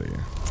me, my buddy.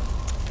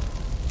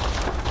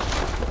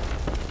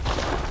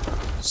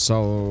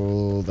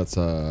 So, that's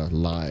a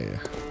lie.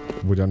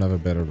 We don't have a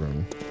better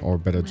room. Or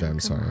better gem,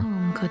 sorry.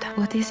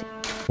 What is it?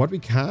 What we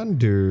can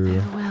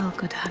do... Farewell,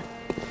 good heart.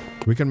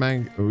 We can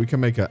make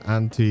an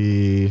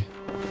anti...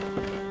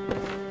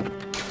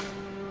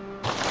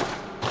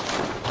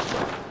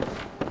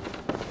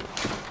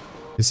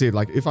 You see,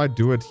 like, if I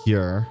do it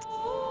here...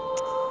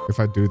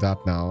 If I do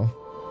that now...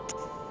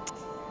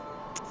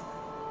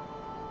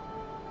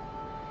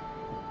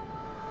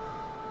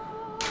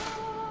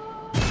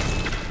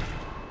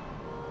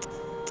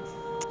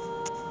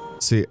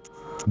 See,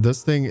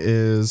 this thing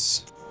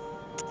is...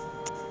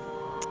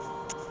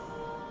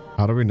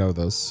 How do we know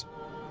this?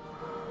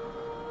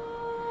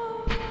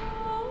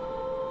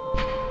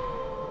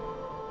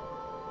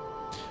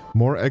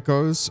 More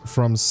echoes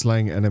from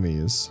slaying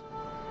enemies.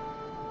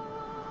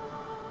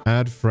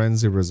 Add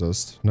frenzy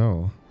resist.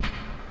 No.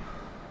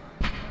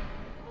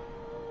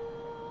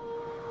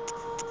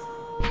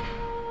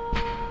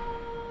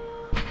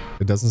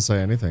 It doesn't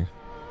say anything.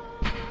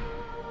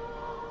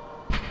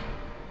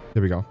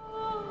 Here we go.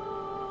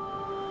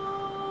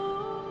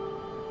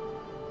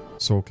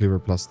 Soul Cleaver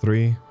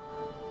 +3.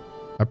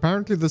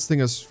 Apparently this thing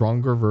is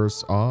stronger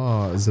versus...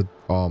 Ah, is it...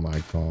 Oh my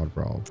god,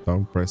 bro.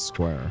 Don't press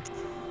square.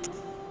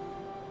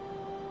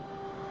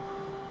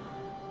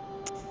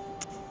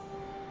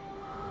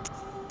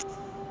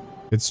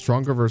 It's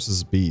stronger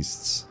versus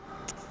beasts.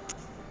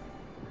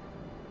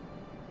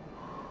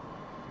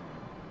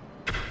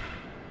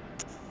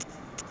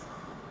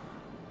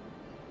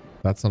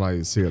 That's not how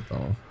you see it,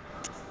 though.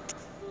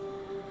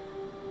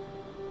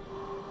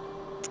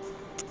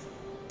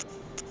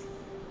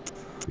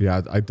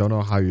 Yeah, I don't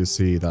know how you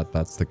see that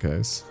that's the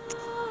case.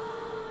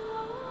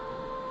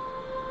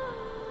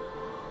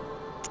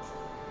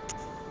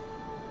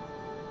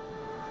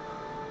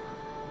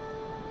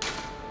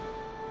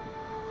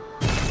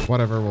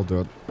 Whatever, we'll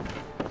do it.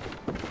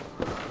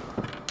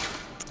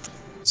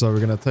 So we're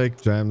gonna take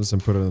gems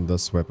and put it in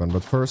this weapon,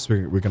 but first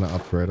we're gonna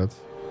upgrade it.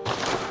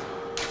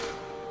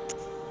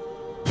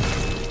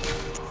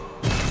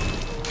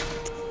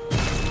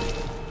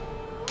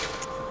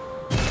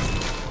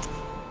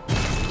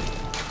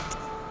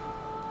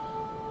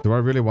 Do I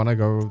really want to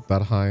go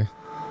that high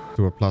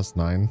to a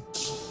 +9?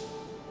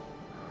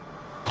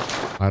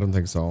 I don't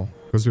think so,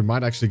 because we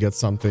might actually get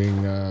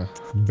something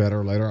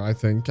better later, I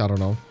think. I don't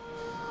know.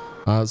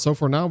 So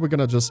for now, we're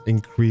gonna just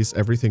increase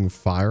everything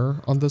fire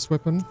on this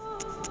weapon.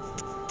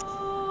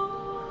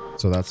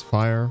 So that's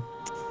fire.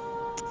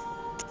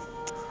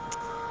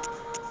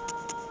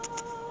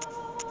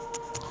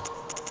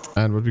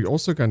 And what we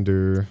also can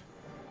do...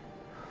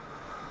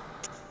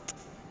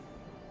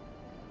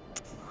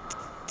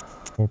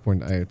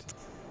 4.8.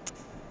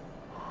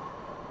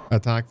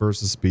 Attack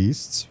versus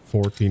beasts,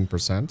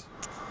 14%.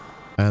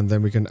 And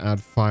then we can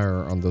add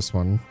fire on this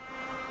one.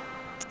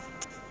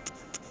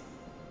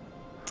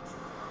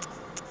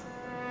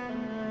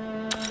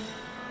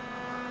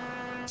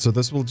 So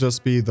this will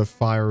just be the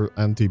fire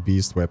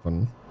anti-beast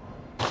weapon.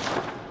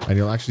 And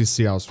you'll actually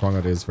see how strong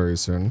it is very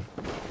soon.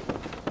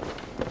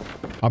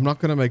 I'm not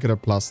gonna make it a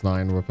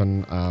 +9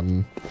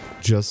 weapon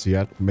just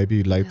yet.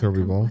 Maybe later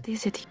we will. What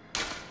is it?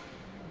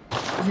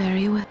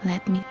 Very well,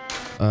 let me.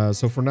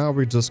 So for now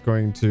we're just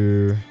going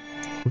to...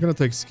 We're gonna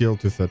take skill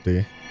to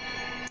 30.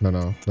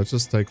 No. Let's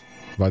just take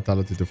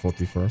vitality to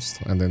 40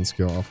 first. And then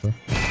skill after.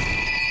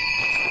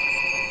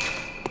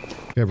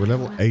 Okay, we're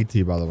level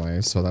 80 by the way.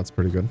 So that's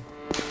pretty good.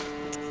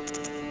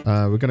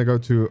 We're gonna go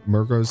to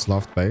Murgo's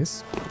Loft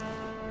Base.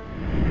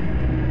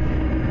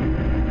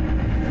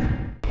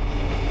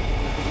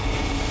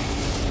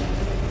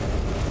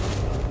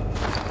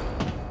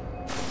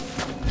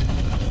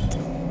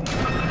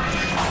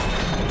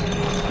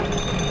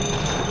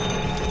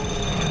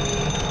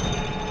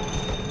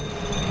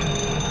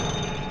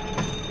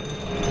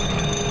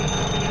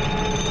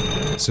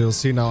 So you'll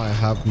see now I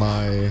have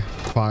my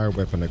fire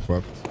weapon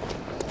equipped.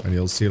 And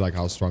you'll see like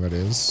how strong it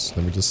is.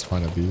 Let me just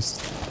find a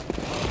beast.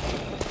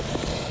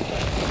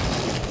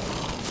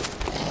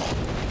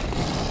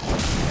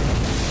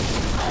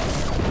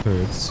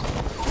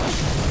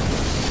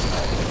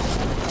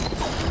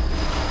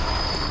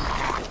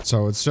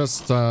 So it's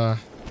just,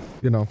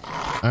 you know,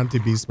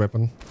 anti-beast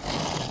weapon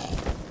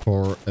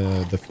for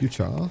the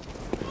future.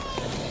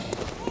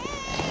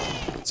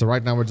 So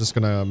right now we're just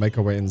gonna make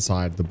our way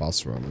inside the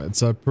boss room.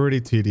 It's a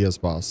pretty tedious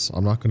boss,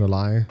 I'm not gonna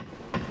lie.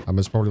 I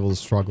most probably will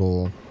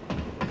struggle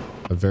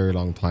a very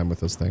long time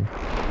with this thing.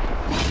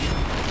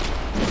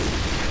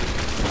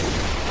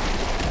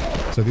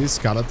 So these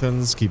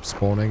skeletons keep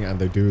spawning and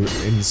they do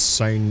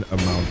insane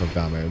amount of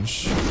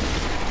damage.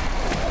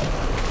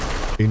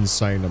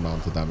 Insane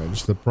amount of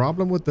damage. The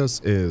problem with this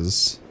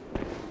is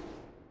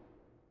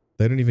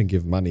they don't even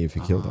give money if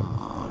you kill them.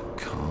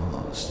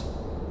 Cars.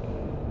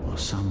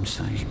 some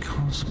say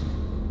cosm.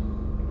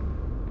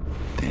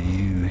 Do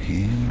you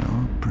hear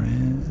our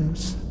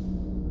prayers?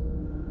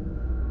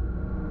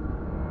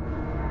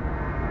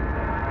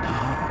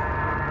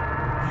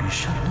 No, we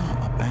shall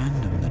not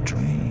abandon the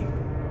dream.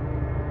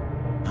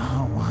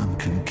 No one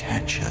can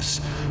catch us.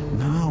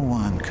 No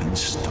one can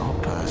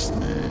stop us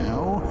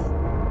now.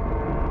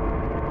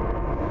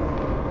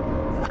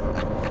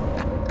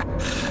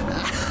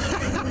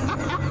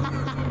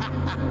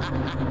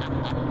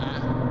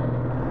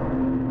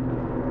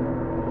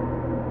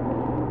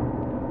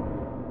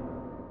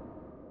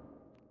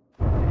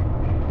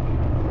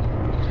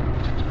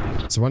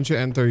 So once you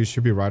enter, you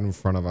should be right in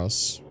front of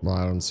us. Well,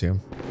 I don't see him.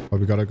 But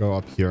we gotta go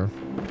up here.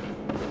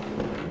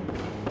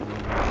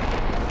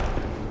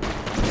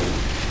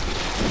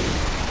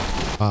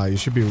 You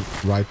should be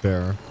right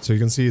there. So you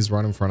can see he's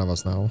right in front of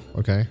us now.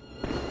 Okay.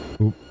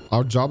 Oop.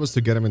 Our job is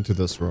to get him into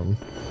this room.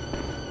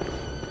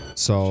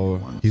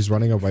 So he's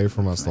running away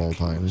from us the whole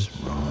time.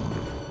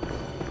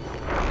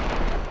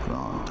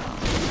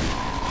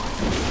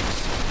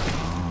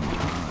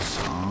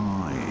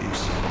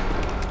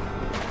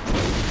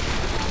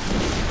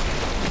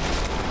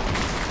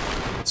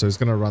 So he's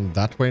gonna run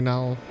that way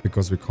now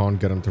because we can't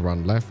get him to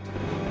run left.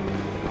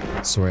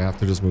 So we have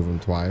to just move him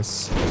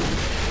twice.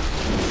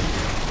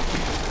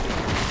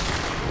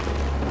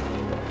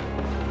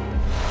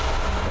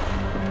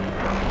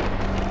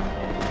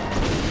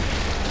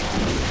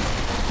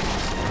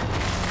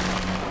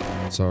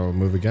 So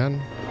move again,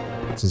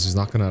 since he's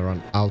not gonna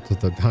run out of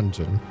the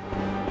dungeon.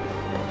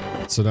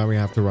 So now we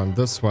have to run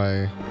this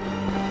way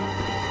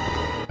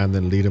and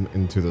then lead him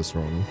into this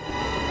room.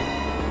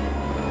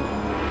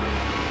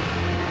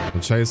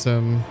 We'll chase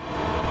him.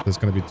 There's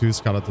gonna be 2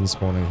 skeletons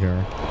spawning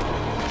here.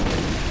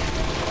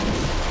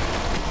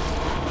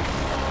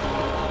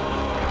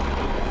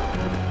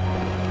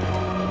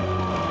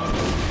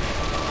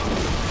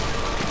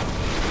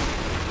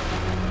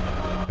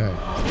 Okay.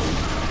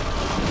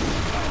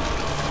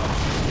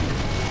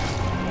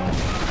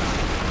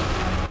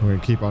 We're gonna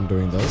keep on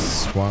doing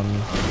this. 1,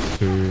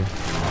 2,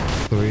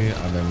 3,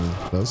 and then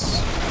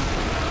this.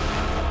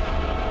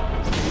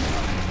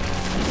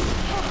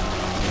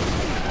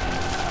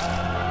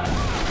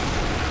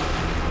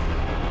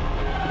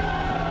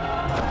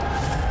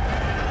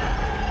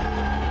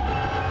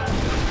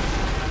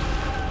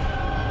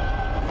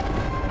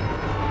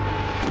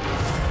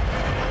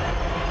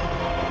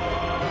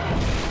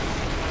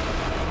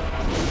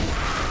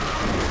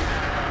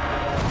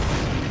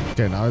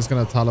 Okay, now he's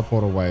gonna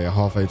teleport away,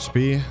 half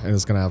HP, and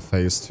he's gonna have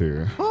phase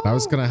 2. Now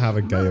he's gonna have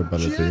a gay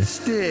ability.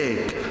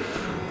 Majestic.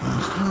 A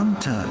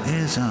hunter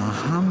is a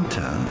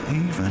hunter,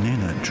 even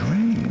in a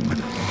dream.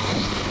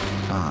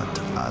 But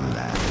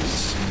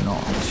alas,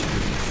 not too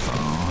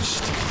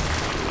fast.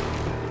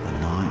 The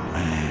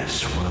nightmare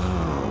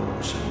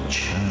swirls and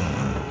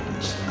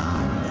churns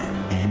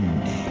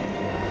unending.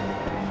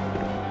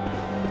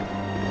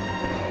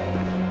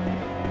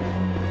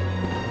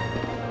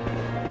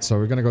 So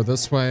we're gonna go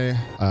this way.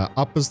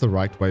 Up is the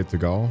right way to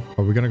go,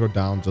 but we're gonna go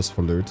down just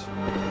for loot.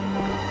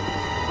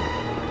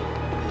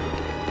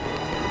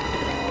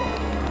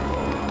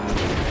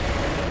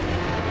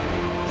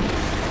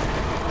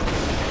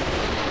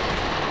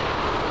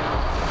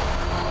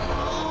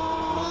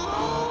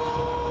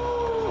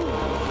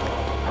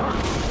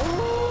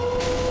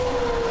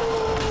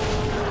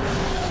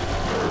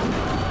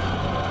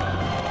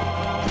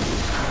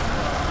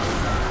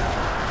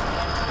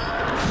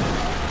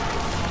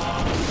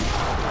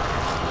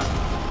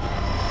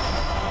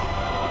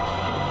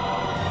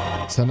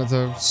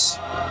 Senators.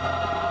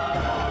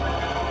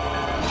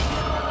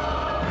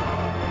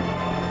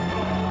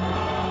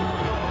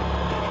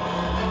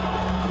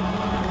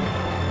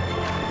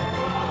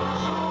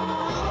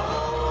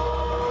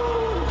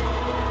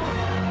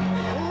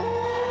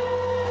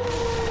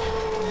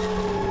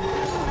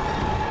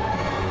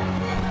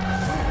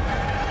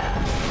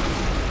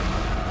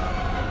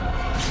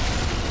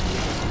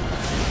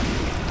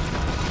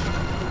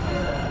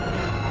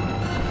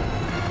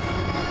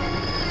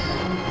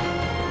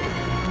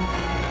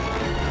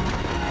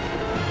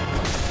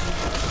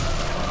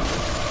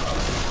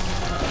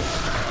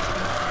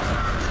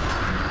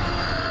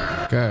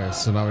 Okay,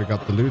 so now we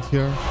got the loot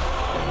here.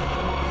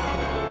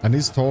 And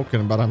he's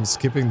talking, but I'm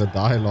skipping the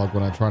dialogue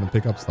when I try to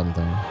pick up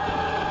something.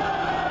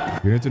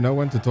 You need to know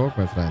when to talk,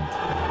 my friend.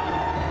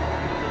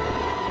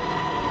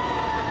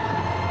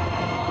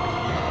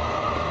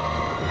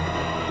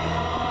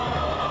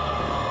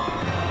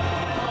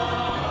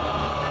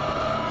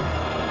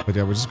 But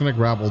yeah, we're just gonna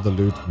grab all the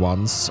loot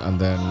once, and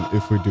then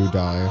if we do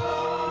die...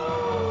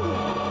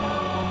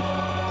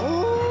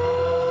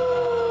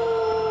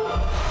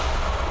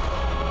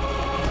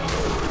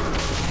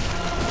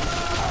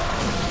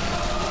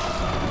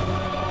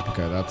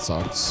 Okay, that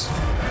sucks.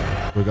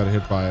 We got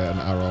hit by an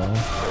arrow.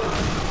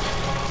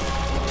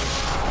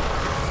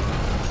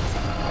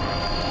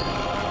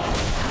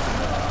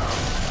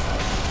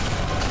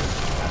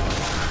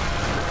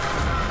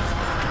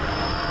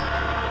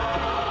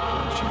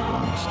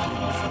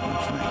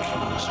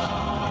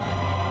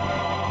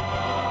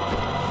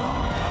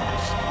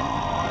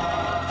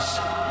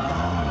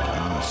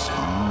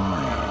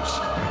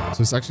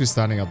 he's actually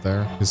standing up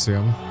there. You see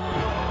him?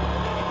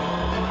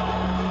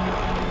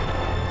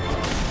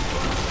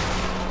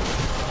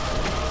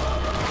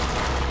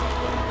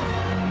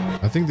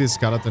 I think these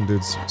skeleton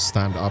dudes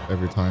stand up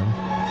every time.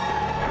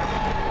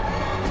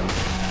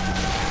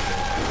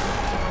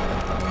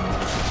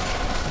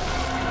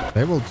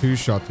 They will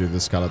two-shot you, the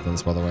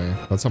skeletons, by the way.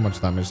 That's how much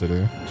damage they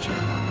do.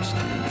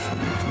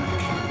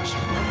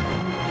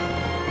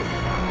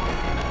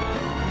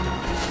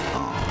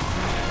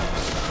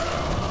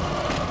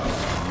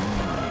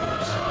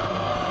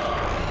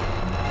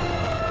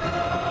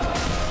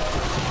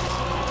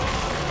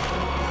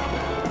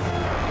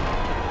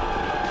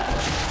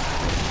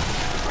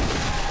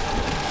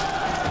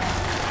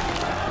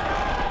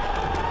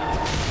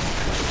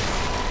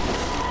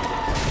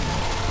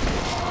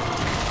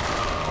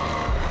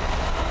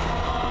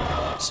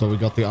 So we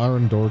got the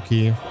iron door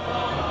key.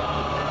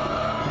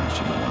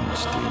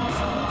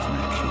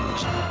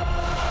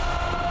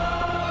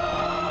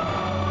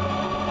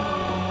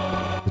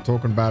 We're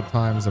talking bad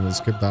times and we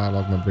skip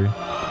dialogue, maybe.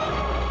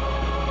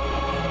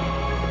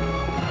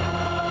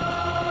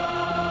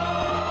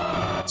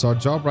 So our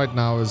job right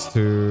now is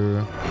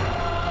to...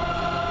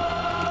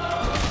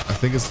 I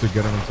think it's to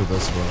get him into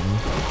this room.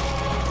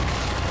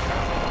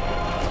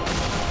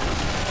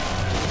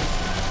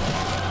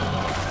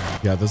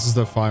 Yeah, this is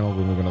the final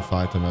room we're gonna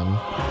fight him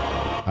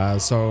in.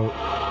 So,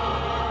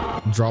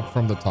 drop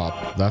from the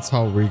top. That's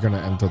how we're gonna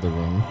enter the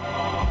room.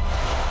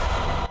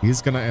 He's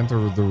gonna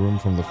enter the room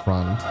from the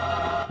front,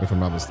 if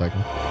I'm not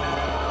mistaken.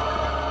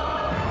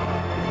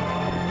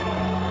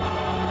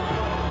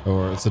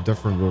 Or it's a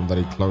different room that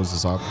he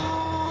closes up.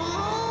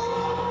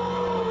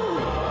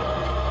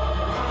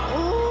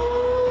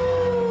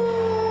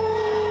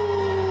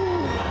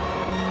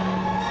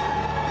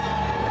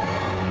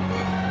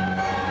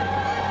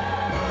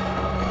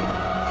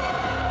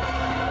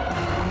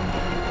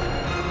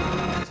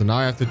 So now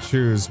I have to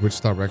choose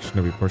which direction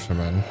do we push him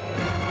in.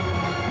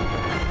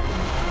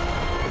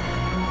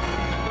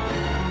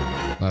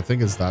 I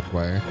think it's that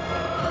way.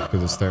 To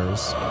the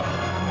stairs.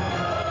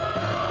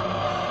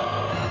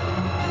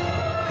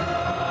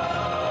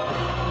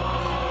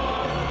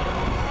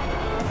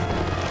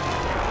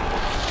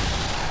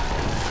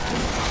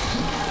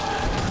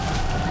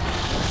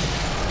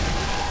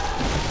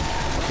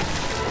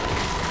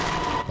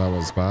 That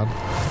was bad.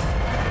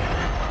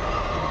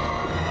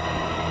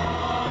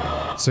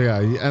 So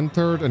yeah, he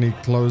entered and he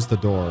closed the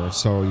door,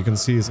 so you can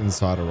see he's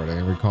inside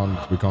already. We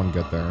can't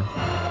get there.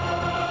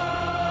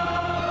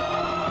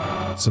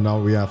 So now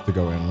we have to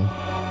go in.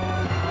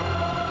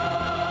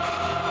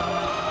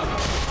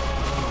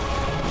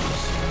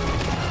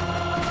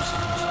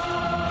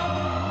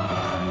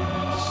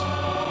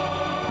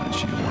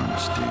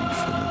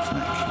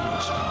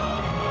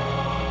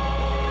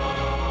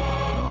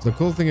 The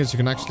cool thing is you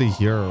can actually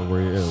hear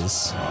where he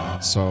is.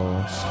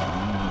 So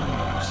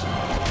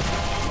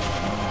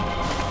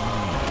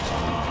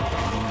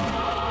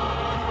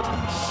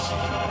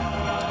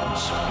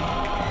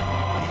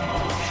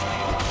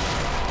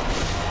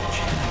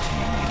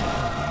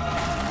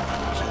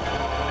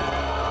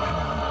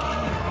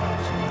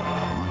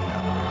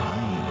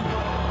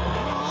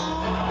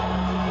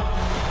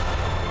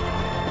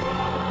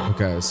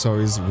okay, so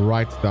he's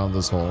right down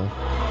this hole.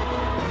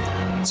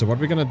 So what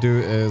we're gonna do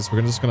is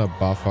we're just gonna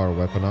buff our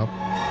weapon up.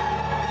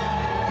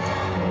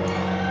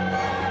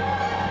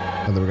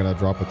 And then we're gonna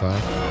drop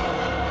attack.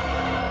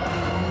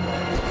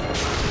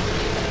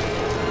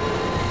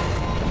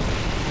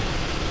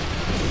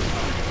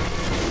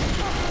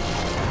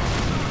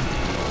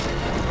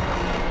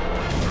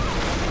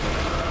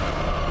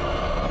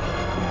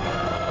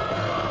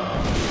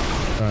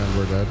 And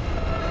we're dead.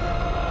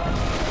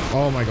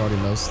 Oh my god, he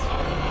missed.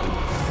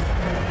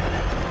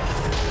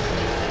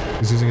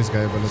 He's using his guy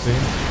ability.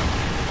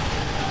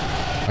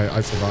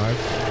 I survived.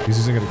 He's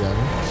using it again.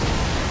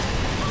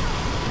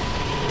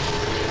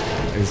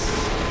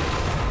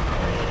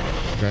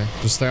 Okay,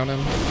 just stay on him.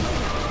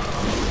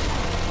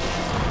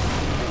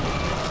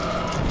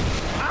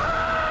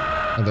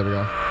 And there we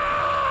go.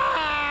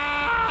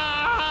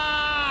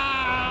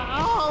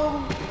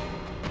 Oh,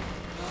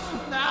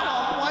 now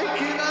I'm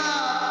waking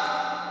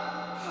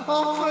up.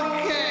 I'll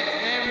forget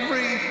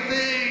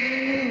everything.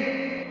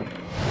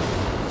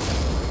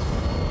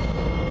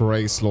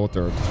 Prey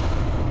slaughtered.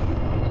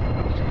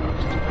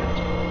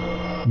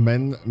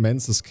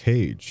 Men's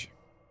cage.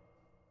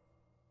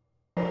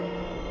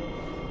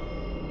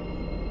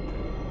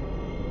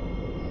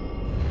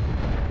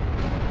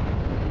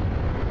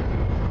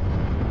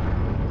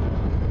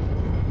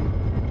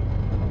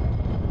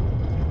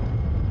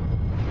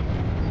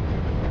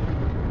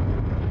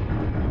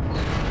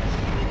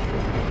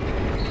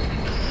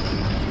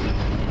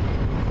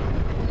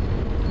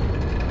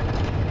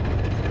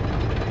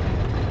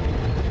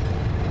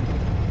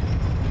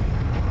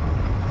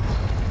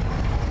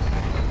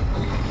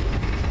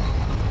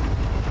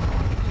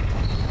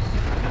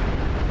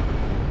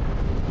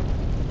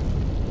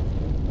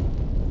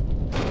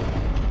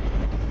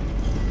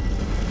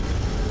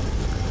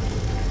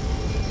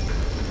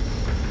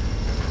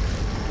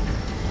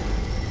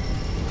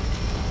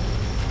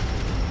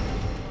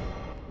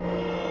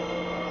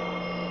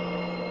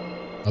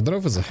 I don't know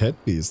if it's a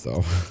headpiece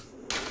though.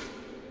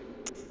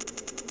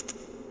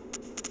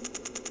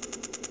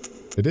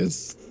 It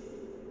is.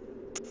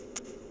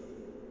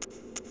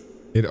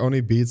 It only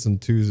beats in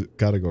 2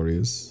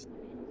 categories.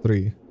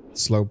 3.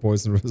 Slow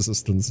poison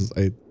resistance is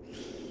 8.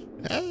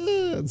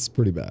 It's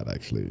pretty bad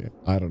actually.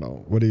 I don't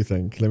know. What do you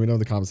think? Let me know in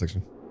the comment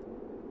section.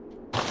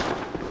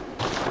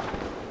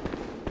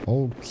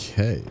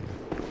 Okay.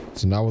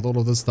 So now with all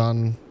of this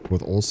done,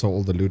 with also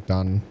all the loot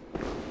done,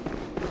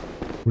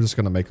 we're just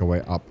gonna make our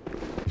way up.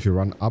 If you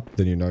run up,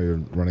 then you know you're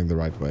running the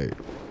right way.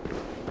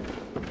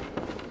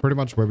 Pretty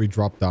much where we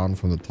drop down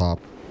from the top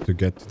to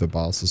get to the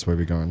boss is where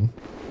we're going.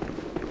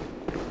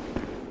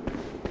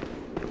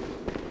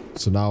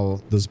 So now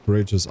this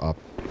bridge is up.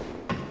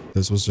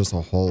 This was just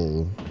a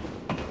hole.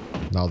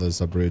 Now there's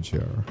a bridge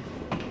here.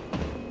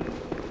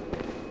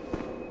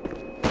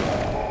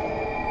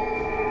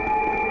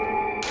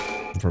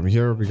 And from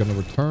here, we're gonna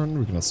return.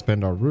 We're gonna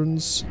spend our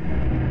runes.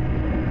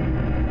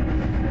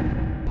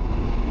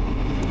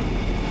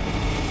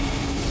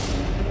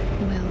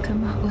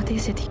 Welcome. What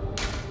is it?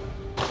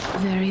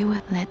 Very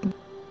well. Let me.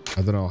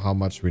 I don't know how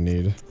much we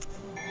need.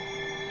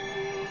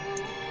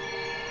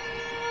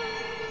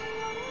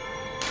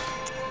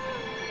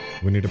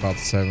 We need about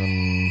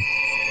 7...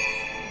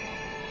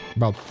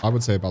 I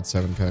would say about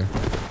 7k.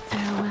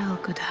 Farewell,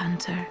 good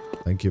hunter.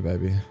 Thank you,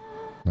 baby.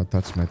 Now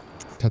touch my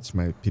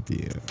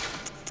pee-pee.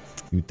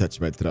 You touch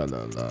my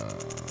tra-la-la.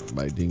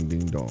 My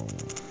ding-ding-dong.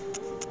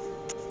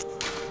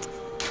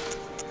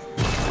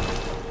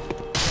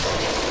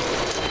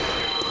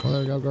 Oh,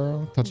 there you go,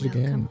 girl. Touch it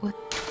again.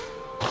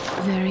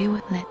 Very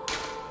well.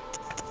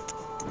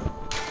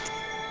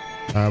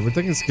 We're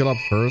taking skill up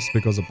first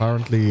because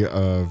apparently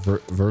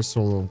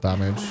versatile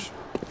damage,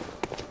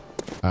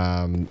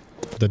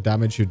 the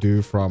damage you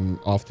do from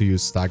after you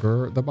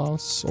stagger the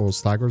boss or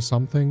stagger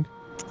something,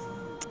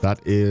 that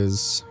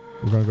is,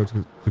 we're gonna go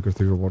to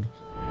Cathedral Ward.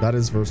 That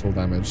is versatile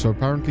damage. So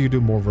apparently you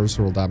do more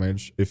versatile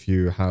damage if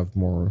you have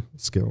more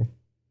skill.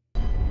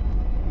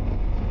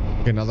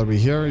 Okay, now that we're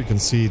here, you can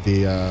see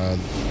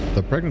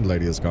the pregnant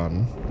lady is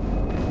gone.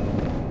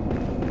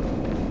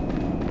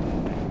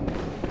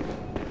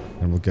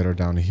 And we'll get her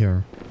down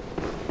here.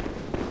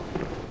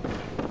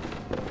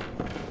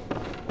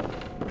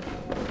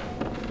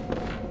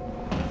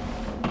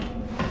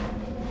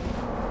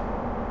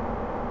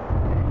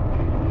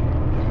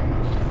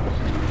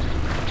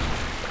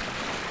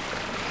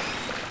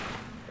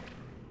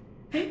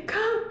 It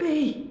can't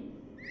be.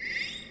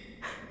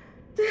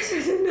 This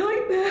is a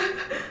nightmare.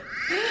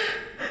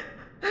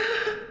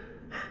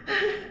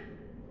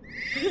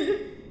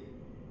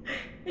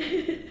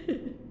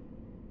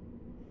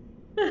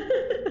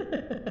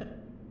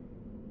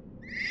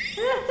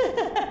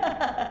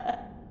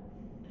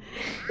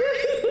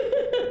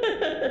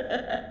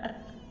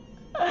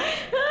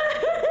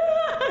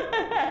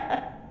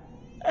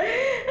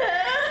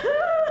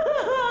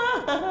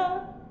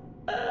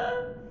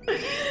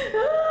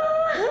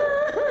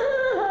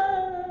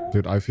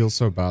 Dude, I feel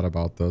so bad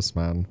about this,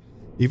 man.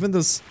 Even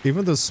this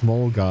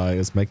small guy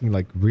is making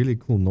like really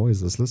cool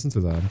noises. Listen to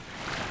that.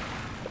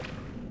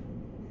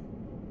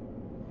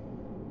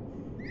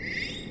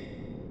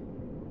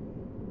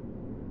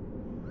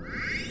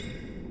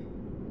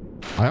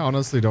 I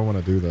honestly don't want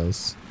to do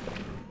this.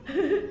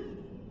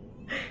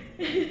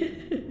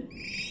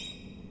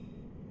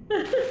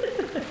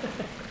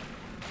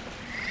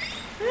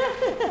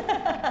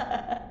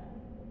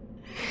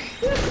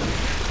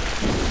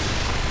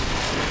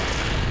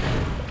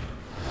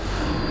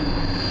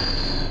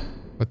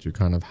 But you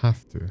kind of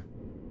have to.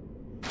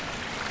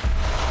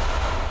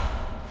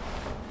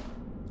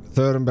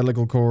 Third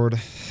umbilical cord.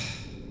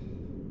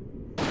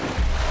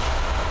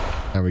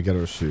 And we get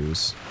our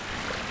shoes.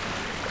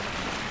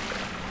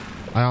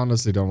 I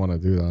honestly don't want to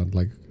do that.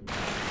 Like,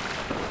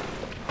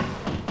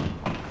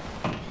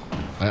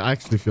 I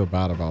actually feel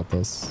bad about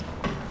this.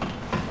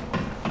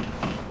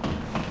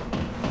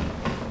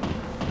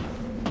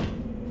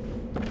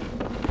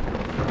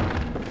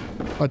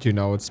 But you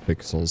know, it's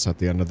pixels at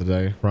the end of the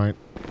day, right?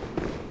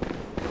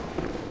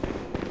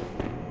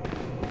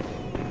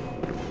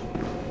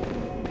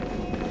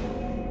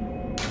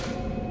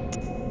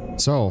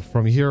 So,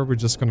 from here, we're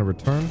just going to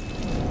return.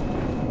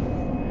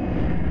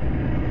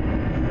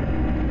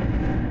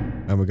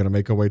 And we're going to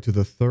make our way to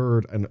the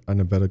third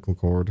umbilical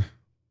cord,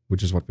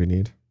 which is what we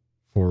need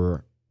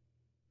for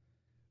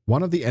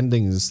one of the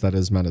endings that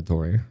is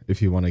mandatory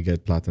if you want to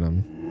get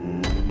platinum.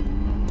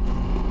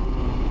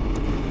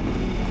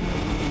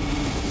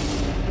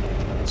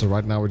 So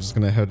right now, we're just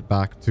going to head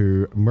back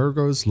to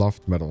Murgo's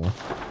Loft Metal.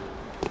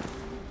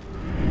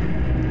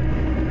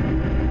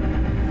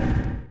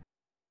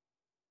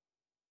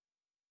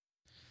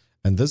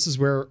 And this is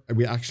where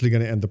we're actually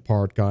going to end the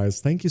part, guys.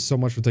 Thank you so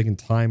much for taking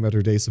time out of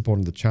your day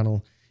supporting the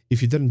channel.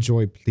 If you did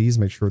enjoy, please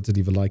make sure to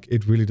leave a like.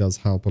 It really does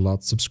help a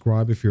lot.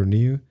 Subscribe if you're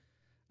new,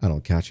 and I'll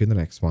catch you in the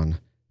next one.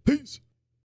 Peace.